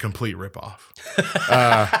 is a complete ripoff.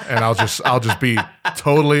 And I'll just be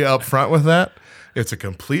totally upfront with that. It's a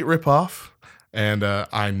complete ripoff, and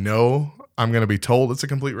I know I'm going to be told it's a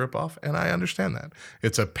complete ripoff, and I understand that.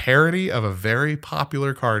 It's a parody of a very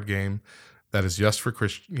popular card game that is just for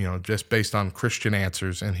just based on Christian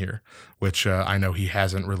answers in here, which I know he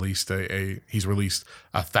hasn't released he's released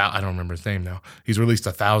I don't remember his name now. He's released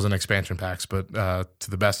 1,000 expansion packs, but to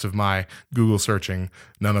the best of my Google searching,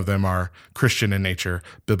 none of them are Christian in nature,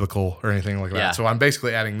 biblical, or anything like that. Yeah. So I'm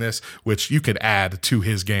basically adding this, which you could add to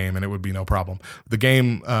his game, and it would be no problem. The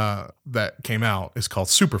game that came out is called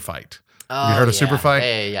Super Fight. Oh, you heard of Super Fight?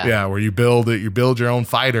 Yeah. Yeah, where you build your own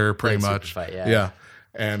fighter, pretty Played much. Super Fight, yeah. Yeah.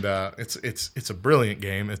 And it's a brilliant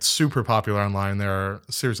game. It's super popular online. There are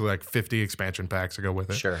seriously like 50 expansion packs to go with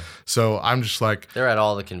it. Sure. So I'm just like, They're at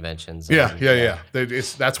all the conventions. yeah.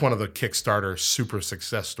 That's one of the Kickstarter super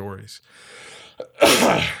success stories.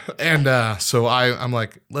 And so I'm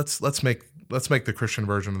like, let's make the Christian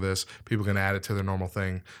version of this. People can add it to their normal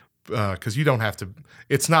thing. Because you don't have to.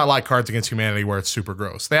 It's not like Cards Against Humanity where it's super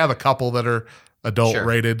gross. They have a couple that are adult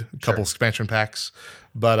rated, a couple expansion packs,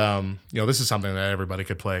 but this is something that everybody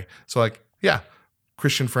could play. So like, yeah,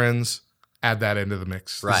 Christian friends, add that into the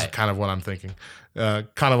mix. This is kind of what I'm thinking. Kind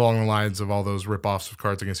of along the lines of all those ripoffs of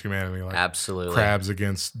Cards Against Humanity, like absolutely Crabs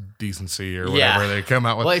Against Decency or whatever they come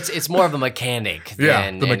out with. Well, it's more of a mechanic. Yeah,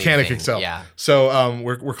 than the mechanic anything. itself. Yeah. So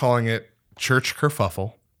we're calling it Church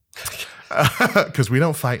Kerfuffle. Because we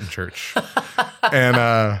don't fight in church,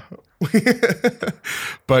 and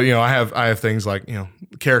but I have things like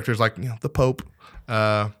characters like the Pope,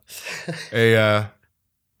 oh God,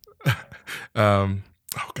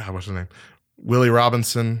 what's his name? Willie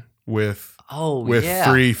Robinson with 3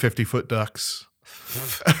 50-foot ducks,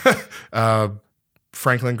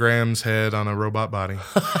 Franklin Graham's head on a robot body,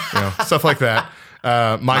 stuff like that.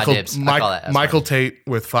 Michael Tate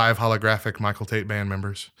with 5 holographic Michael Tate band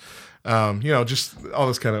members. Just all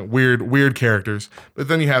this kind of weird characters. But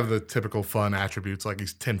then you have the typical fun attributes, like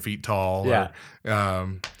he's 10 feet tall. Yeah. Or,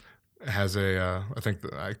 has I think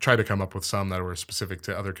I tried to come up with some that were specific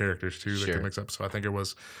to other characters too that could mix up. So I think it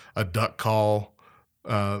was a duck call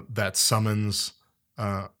that summons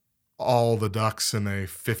all the ducks in a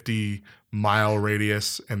 50-mile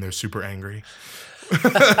radius, and they're super angry.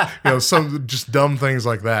 Some just dumb things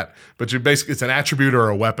like that. But it's an attribute or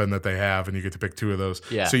a weapon that they have, and you get to pick 2 of those.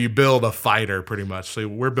 Yeah. So you build a fighter pretty much. So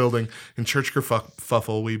we're building in Church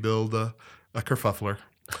Kerfuffle. We build a kerfuffler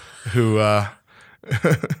who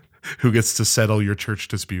who gets to settle your church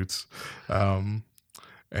disputes, and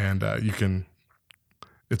you can.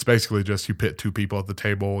 It's basically just you pit 2 people at the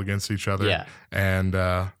table against each other, and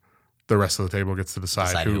the rest of the table gets to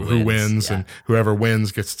decide who wins, and whoever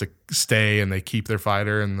wins gets to stay, and they keep their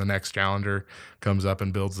fighter, and the next challenger comes up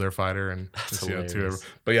and builds their fighter, and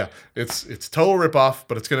but yeah, it's total ripoff,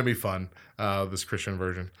 but it's gonna be fun. This Christian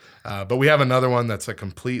version, but we have another one that's a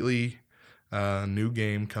completely new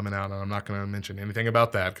game coming out, and I'm not going to mention anything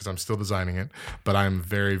about that because I'm still designing it, but I'm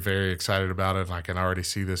very, very excited about it, and I can already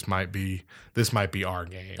see this might be our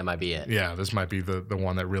game. That might be it. Yeah, this might be the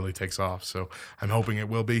one that really takes off, so I'm hoping it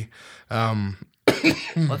will be. Well,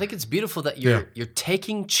 I think it's beautiful that you're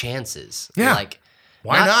taking chances. Yeah. Like,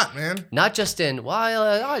 why not, man? Not just in,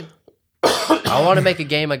 I want to make a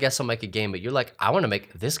game, I guess I'll make a game, but you're like, I want to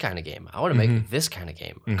make this kind of game. I want to make this kind of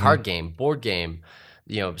game. A card game, board game,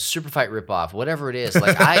 Super Fight ripoff, whatever it is.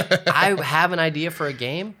 Like I have an idea for a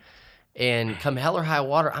game, and come hell or high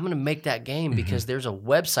water, I'm going to make that game because there's a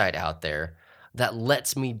website out there that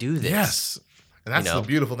lets me do this. Yes. And that's the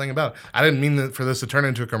beautiful thing about it. I didn't mean for this to turn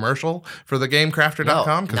into a commercial for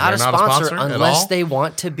thegamecrafter.com because they're not a sponsor unless they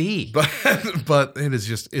want to be. But it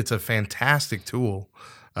is it's a fantastic tool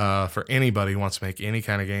for anybody who wants to make any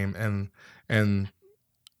kind of game. And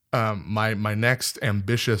my next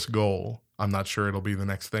ambitious goal, I'm not sure it'll be the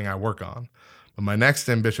next thing I work on, but my next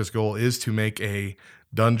ambitious goal is to make a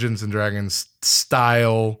Dungeons and Dragons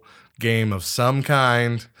style game of some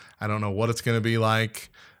kind. I don't know what it's going to be like.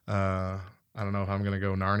 I don't know if I'm going to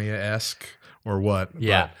go Narnia-esque or what.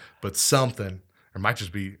 Yeah. But something. It might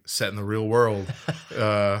just be set in the real world.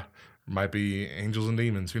 Might be angels and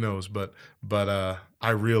demons. Who knows? But I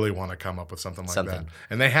really want to come up with something like that.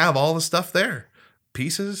 And they have all the stuff there.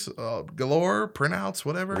 Pieces galore, printouts,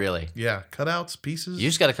 whatever. Really? Yeah, cutouts, pieces. You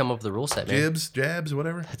just got to come up with the rule set, man. Jibs, jabs,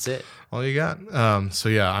 whatever. That's it. All you got. So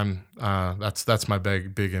yeah, I'm. That's my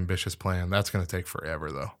big ambitious plan. That's gonna take forever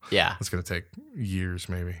though. Yeah, it's gonna take years,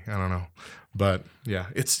 maybe. I don't know, but yeah,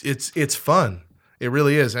 it's fun. It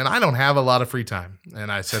really is, and I don't have a lot of free time. And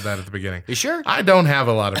I said that at the beginning. You sure? I don't have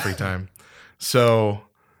a lot of free time, so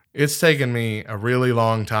it's taken me a really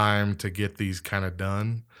long time to get these kind of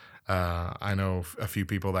done. I know a few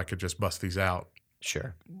people that could just bust these out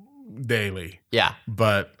sure daily. Yeah.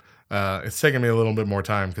 But It's taken me a little bit more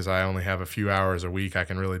time because I only have a few hours a week I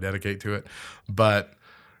can really dedicate to it. But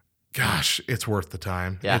gosh, it's worth the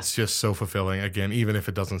time. Yeah. It's just so fulfilling. Again, even if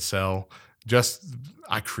it doesn't sell, just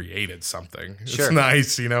I created something. Sure. It's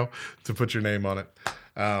nice, to put your name on it.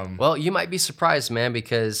 Well, you might be surprised, man,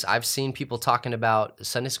 because I've seen people talking about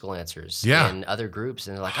Sunday school answers in other groups,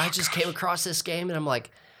 and they're like, I just came across this game, and I'm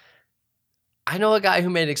like, I know a guy who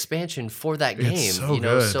made an expansion for that game. It's so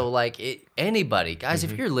good. So like anybody, guys,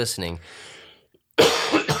 if you're listening,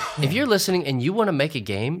 and you want to make a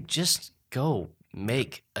game, just go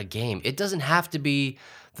make a game. It doesn't have to be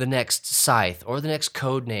the next Scythe or the next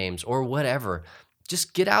Codenames or whatever.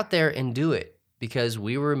 Just get out there and do it, because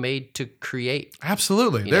we were made to create.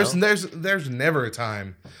 Absolutely. There's never a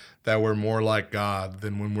time that we're more like God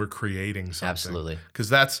than when we're creating something. Absolutely. Because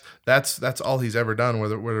that's all he's ever done,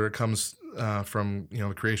 whether it comes from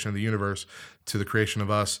the creation of the universe to the creation of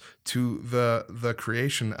us to the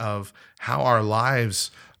creation of how our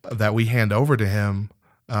lives that we hand over to him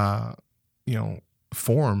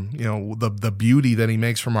form, the beauty that he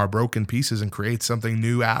makes from our broken pieces and creates something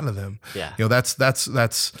new out of them. Yeah.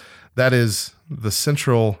 That is the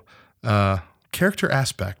central character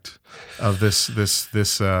aspect of this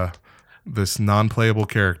non-playable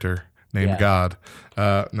character named God.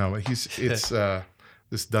 No, it's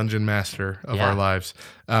this dungeon master of our lives.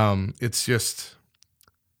 It's just,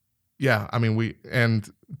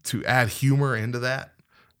 and to add humor into that,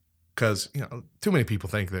 because too many people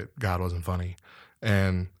think that God wasn't funny,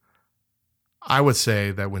 and I would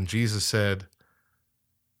say that when Jesus said,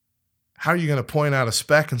 how are you going to point out a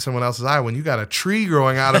speck in someone else's eye when you got a tree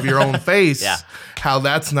growing out of your own face? How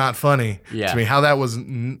that's not funny to me. How that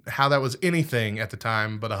was anything at the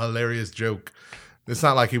time but a hilarious joke. It's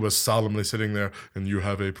not like he was solemnly sitting there and you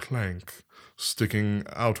have a plank sticking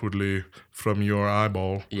outwardly from your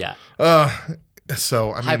eyeball. Yeah.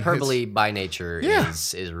 So hyperbole by nature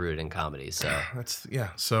is rooted in comedy. So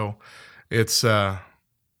So it's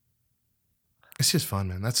just fun,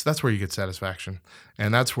 man. That's where you get satisfaction,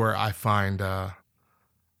 and that's where I find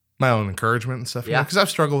my own encouragement and stuff. Because I've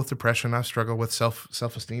struggled with depression, I've struggled with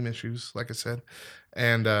self-esteem issues, like I said,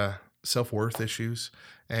 and self-worth issues,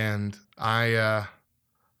 and I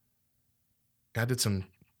did some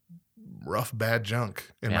rough, bad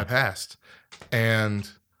junk in my past, and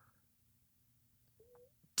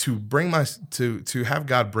to have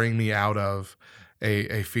God bring me out of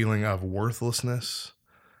a feeling of worthlessness,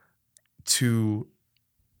 to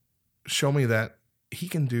show me that he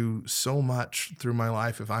can do so much through my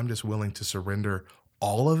life if I'm just willing to surrender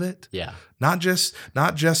all of it. Yeah. Not just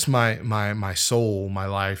my soul, my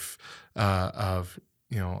life of,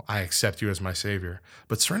 I accept you as my savior,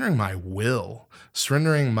 but surrendering my will,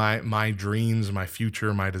 surrendering my dreams, my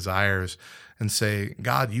future, my desires, and say,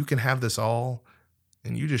 God, you can have this all,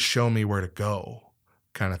 and you just show me where to go,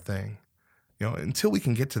 kind of thing. Until we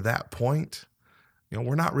can get to that point,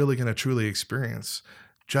 we're not really going to truly experience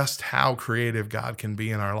just how creative God can be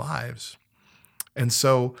in our lives. And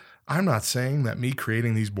so I'm not saying that me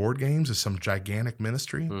creating these board games is some gigantic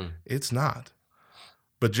ministry. It's not.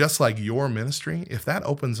 But just like your ministry, if that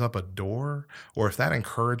opens up a door, or if that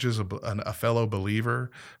encourages a fellow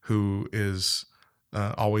believer who is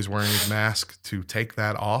always wearing his mask to take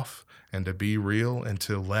that off and to be real and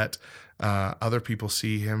to let other people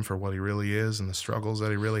see him for what he really is and the struggles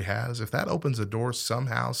that he really has, if that opens a door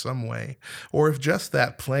somehow, some way, or if just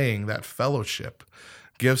that playing, that fellowship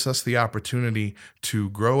gives us the opportunity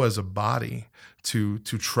to grow as a body, to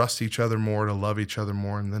trust each other more, to love each other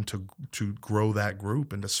more, and then to grow that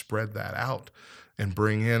group and to spread that out and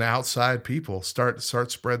bring in outside people, start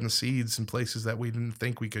spreading the seeds in places that we didn't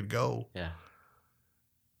think we could go. Yeah.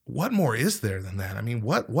 What more is there than that? I mean,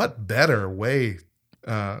 what better way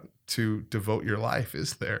to devote your life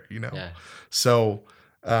is there, Yeah. So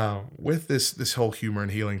with this whole humor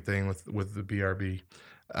and healing thing with the BRB,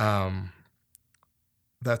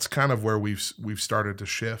 that's kind of where we've started to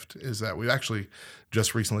shift, is that we've actually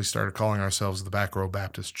just recently started calling ourselves the Back Row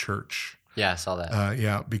Baptist Church. Yeah, I saw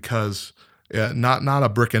that. Because not a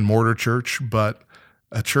brick and mortar church, but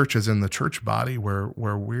a church as in the church body where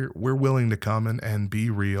we're willing to come and be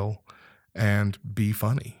real and be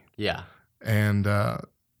funny. Yeah. And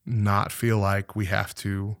not feel like we have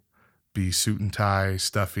to be suit and tie,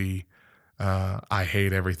 stuffy. I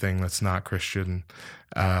hate everything that's not Christian.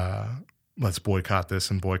 Let's boycott this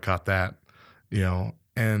and boycott that,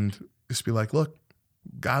 and just be like, look,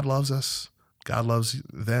 God loves us. God loves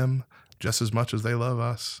them just as much as they love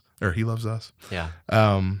us, or he loves us. Yeah.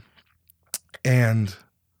 And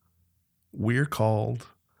we're called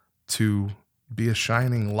to be a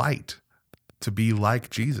shining light, to be like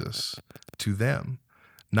Jesus to them.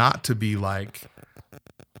 not to be like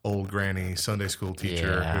old granny Sunday school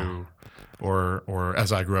teacher who, or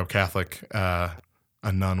as I grew up Catholic, a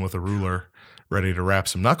nun with a ruler ready to rap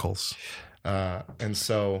some knuckles. And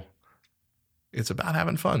so it's about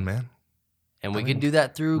having fun, man. And we can do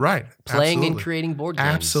that through playing absolutely. And creating board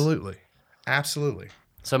games. Absolutely.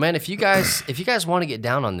 So, man, if you guys want to get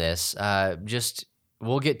down on this,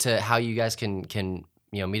 we'll get to how you guys can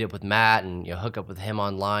meet up with Matt and hook up with him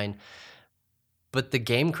online. But the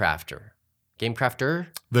GameCrafter,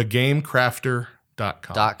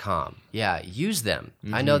 thegamecrafter.com. Yeah, use them.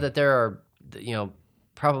 Mm-hmm. I know that there are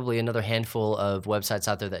probably another handful of websites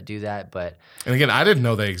out there that do that, but and again, I didn't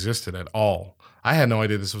know they existed at all. I had no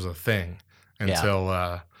idea this was a thing until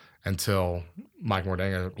Mike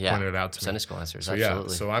Mordenga pointed it out to me. Sunday School Answers, so,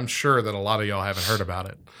 absolutely. Yeah, so I'm sure that a lot of y'all haven't heard about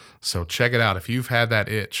it. So check it out. If you've had that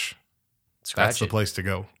itch, that's the place to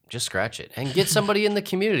go. Just scratch it and get somebody in the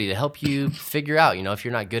community to help you figure out, if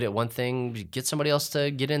you're not good at one thing, get somebody else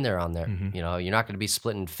to get in there on there. Mm-hmm. You're not going to be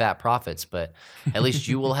splitting fat profits, but at least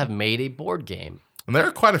you will have made a board game. And there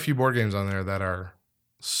are quite a few board games on there that are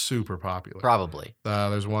super popular. Probably.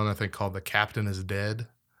 There's one I think called The Captain is Dead.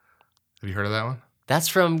 Have you heard of that one? That's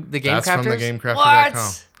from the GameCrafters? That's from the GameCrafter.com.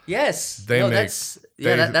 What? Yes.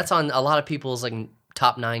 That's on a lot of people's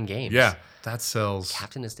top 9 games. Yeah, that sells.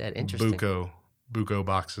 Captain is Dead. Interesting. Buco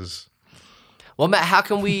boxes. Well, Matt, how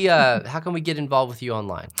can we get involved with you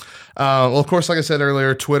online? Well, of course, like I said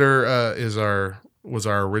earlier, Twitter was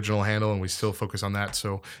our original handle, and we still focus on that.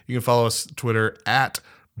 So you can follow us Twitter at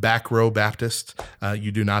Backrow Baptist.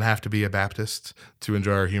 You do not have to be a Baptist to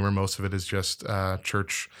enjoy our humor. Most of it is just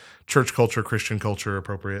church culture, Christian culture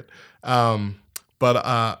appropriate.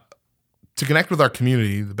 But to connect with our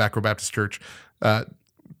community, the Backrow Baptist Church,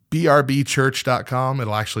 brbchurch.com.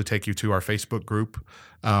 It'll actually take you to our Facebook group.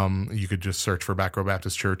 You could just search for Backrow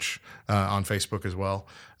Baptist Church on Facebook as well.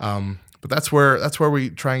 But that's where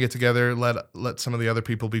we try and get together. Let some of the other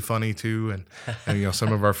people be funny too, and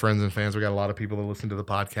some of our friends and fans. We got a lot of people that listen to the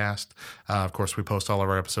podcast. Of course, we post all of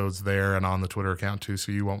our episodes there and on the Twitter account too,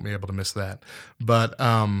 so you won't be able to miss that. But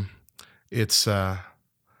it's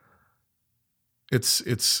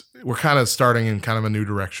we're kind of starting in kind of a new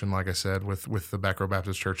direction, like I said, with the Backrow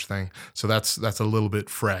Baptist Church thing. So that's a little bit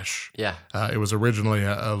fresh. Yeah. It was originally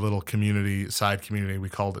a little side community. We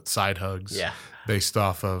called it Side Hugs. Yeah. Based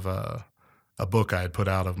off of a book I had put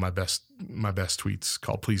out of my best tweets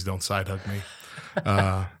called "Please Don't Side Hug Me."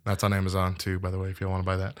 That's on Amazon too, by the way, if you want to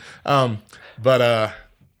buy that.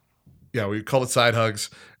 We called it Side Hugs,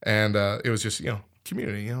 and it was just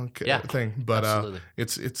community thing. But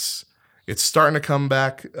it's starting to come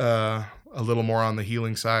back a little more on the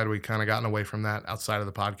healing side. We kind of gotten away from that outside of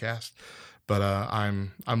the podcast, but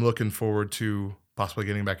I'm looking forward to possibly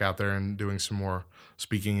getting back out there and doing some more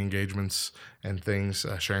speaking engagements and things,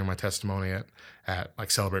 sharing my testimony at like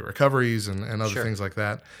Celebrate Recoveries and other things like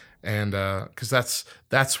that. And because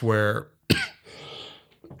that's where,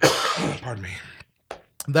 pardon me,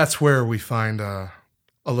 that's where we find a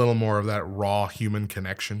little more of that raw human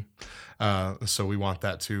connection. So we want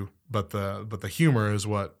that too. But the humor is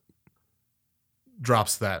what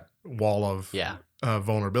drops that wall of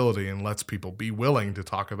vulnerability and lets people be willing to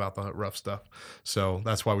talk about the rough stuff. So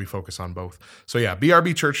that's why we focus on both. So yeah,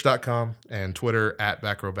 brbchurch.com and Twitter at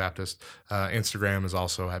Backrow Baptist. Instagram is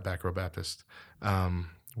also at Backrow Baptist.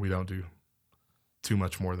 We don't do too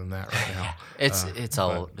much more than that right now. It's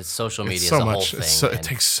social media. It's so much. Whole thing, it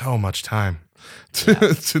takes so much time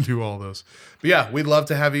to do all those. But yeah, we'd love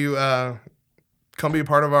to have you come be a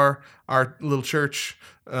part of our little church.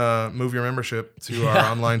 Move your membership to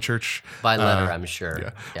our online church by letter. I'm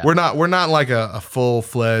sure. Yeah. We're not like a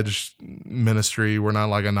full-fledged ministry. We're not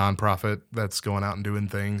like a nonprofit that's going out and doing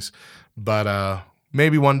things. But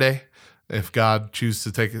maybe one day, if God chooses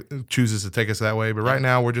to take us that way. But right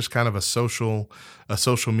now, we're just kind of a social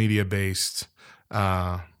media based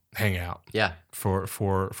hangout. Yeah.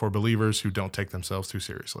 For believers who don't take themselves too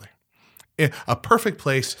seriously. A perfect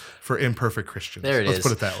place for imperfect Christians. There it is. Let's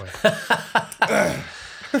put it that way.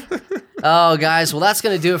 Oh, guys. Well, that's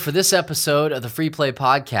going to do it for this episode of the Free Play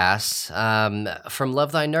Podcast from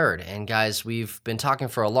Love Thy Nerd. And, guys, we've been talking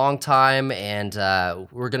for a long time, and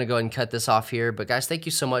we're going to go ahead and cut this off here. But, guys, thank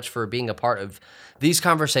you so much for being a part of these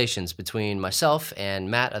conversations between myself and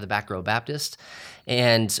Matt of the Backrow Baptist.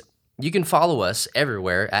 And you can follow us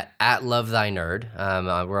everywhere at Love Thy Nerd.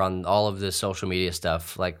 We're on all of the social media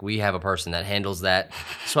stuff. Like, we have a person that handles that,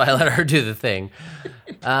 so I let her do the thing.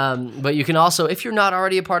 But you can also, if you're not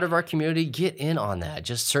already a part of our community, get in on that.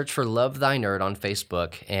 Just search for Love Thy Nerd on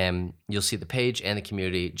Facebook, and you'll see the page and the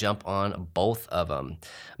community. Jump on both of them.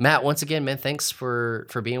 Matt, once again, man, thanks for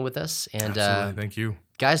being with us. And absolutely, thank you.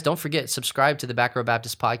 Guys, don't forget, subscribe to the Back Row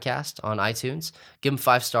Baptist podcast on iTunes. Give them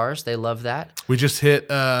 5 stars. They love that. We just hit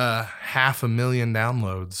 500,000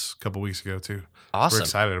 downloads a couple weeks ago, too. Awesome. We're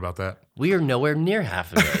excited about that. We are nowhere near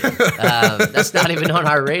 500,000. That's not even on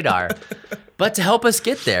our radar. But to help us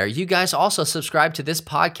get there, you guys also subscribe to this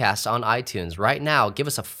podcast on iTunes. Right now, give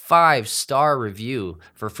us a 5-star review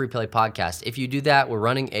for Free Play Podcast. If you do that, we're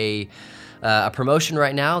running a promotion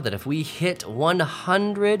right now that if we hit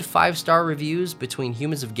 100 5-star reviews between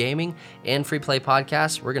Humans of Gaming and Free Play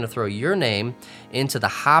Podcast, we're going to throw your name into the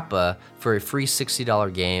hopper for a free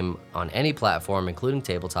 $60 game on any platform, including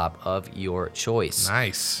tabletop of your choice.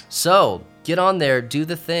 Nice. So get on there, do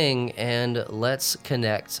the thing, and let's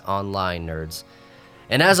connect online, nerds.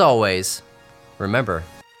 And as always, remember,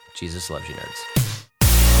 Jesus loves you, nerds.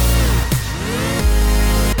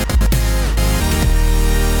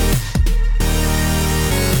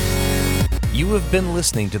 You have been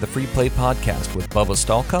listening to the Free Play Podcast with Bubba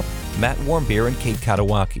Stallcup, Matt Warmbier, and Kate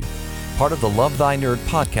Katawaki, part of the Love Thy Nerd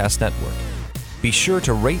podcast network. Be sure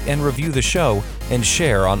to rate and review the show and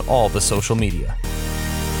share on all the social media.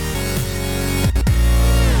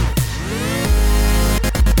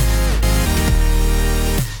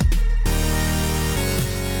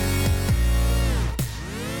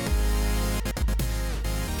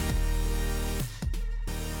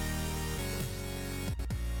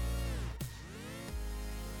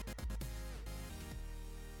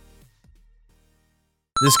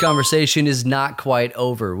 This conversation is not quite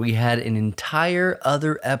over. We had an entire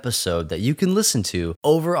other episode that you can listen to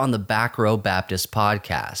over on the Back Row Baptist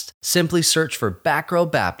podcast. Simply search for Back Row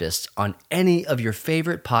Baptist on any of your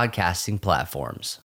favorite podcasting platforms.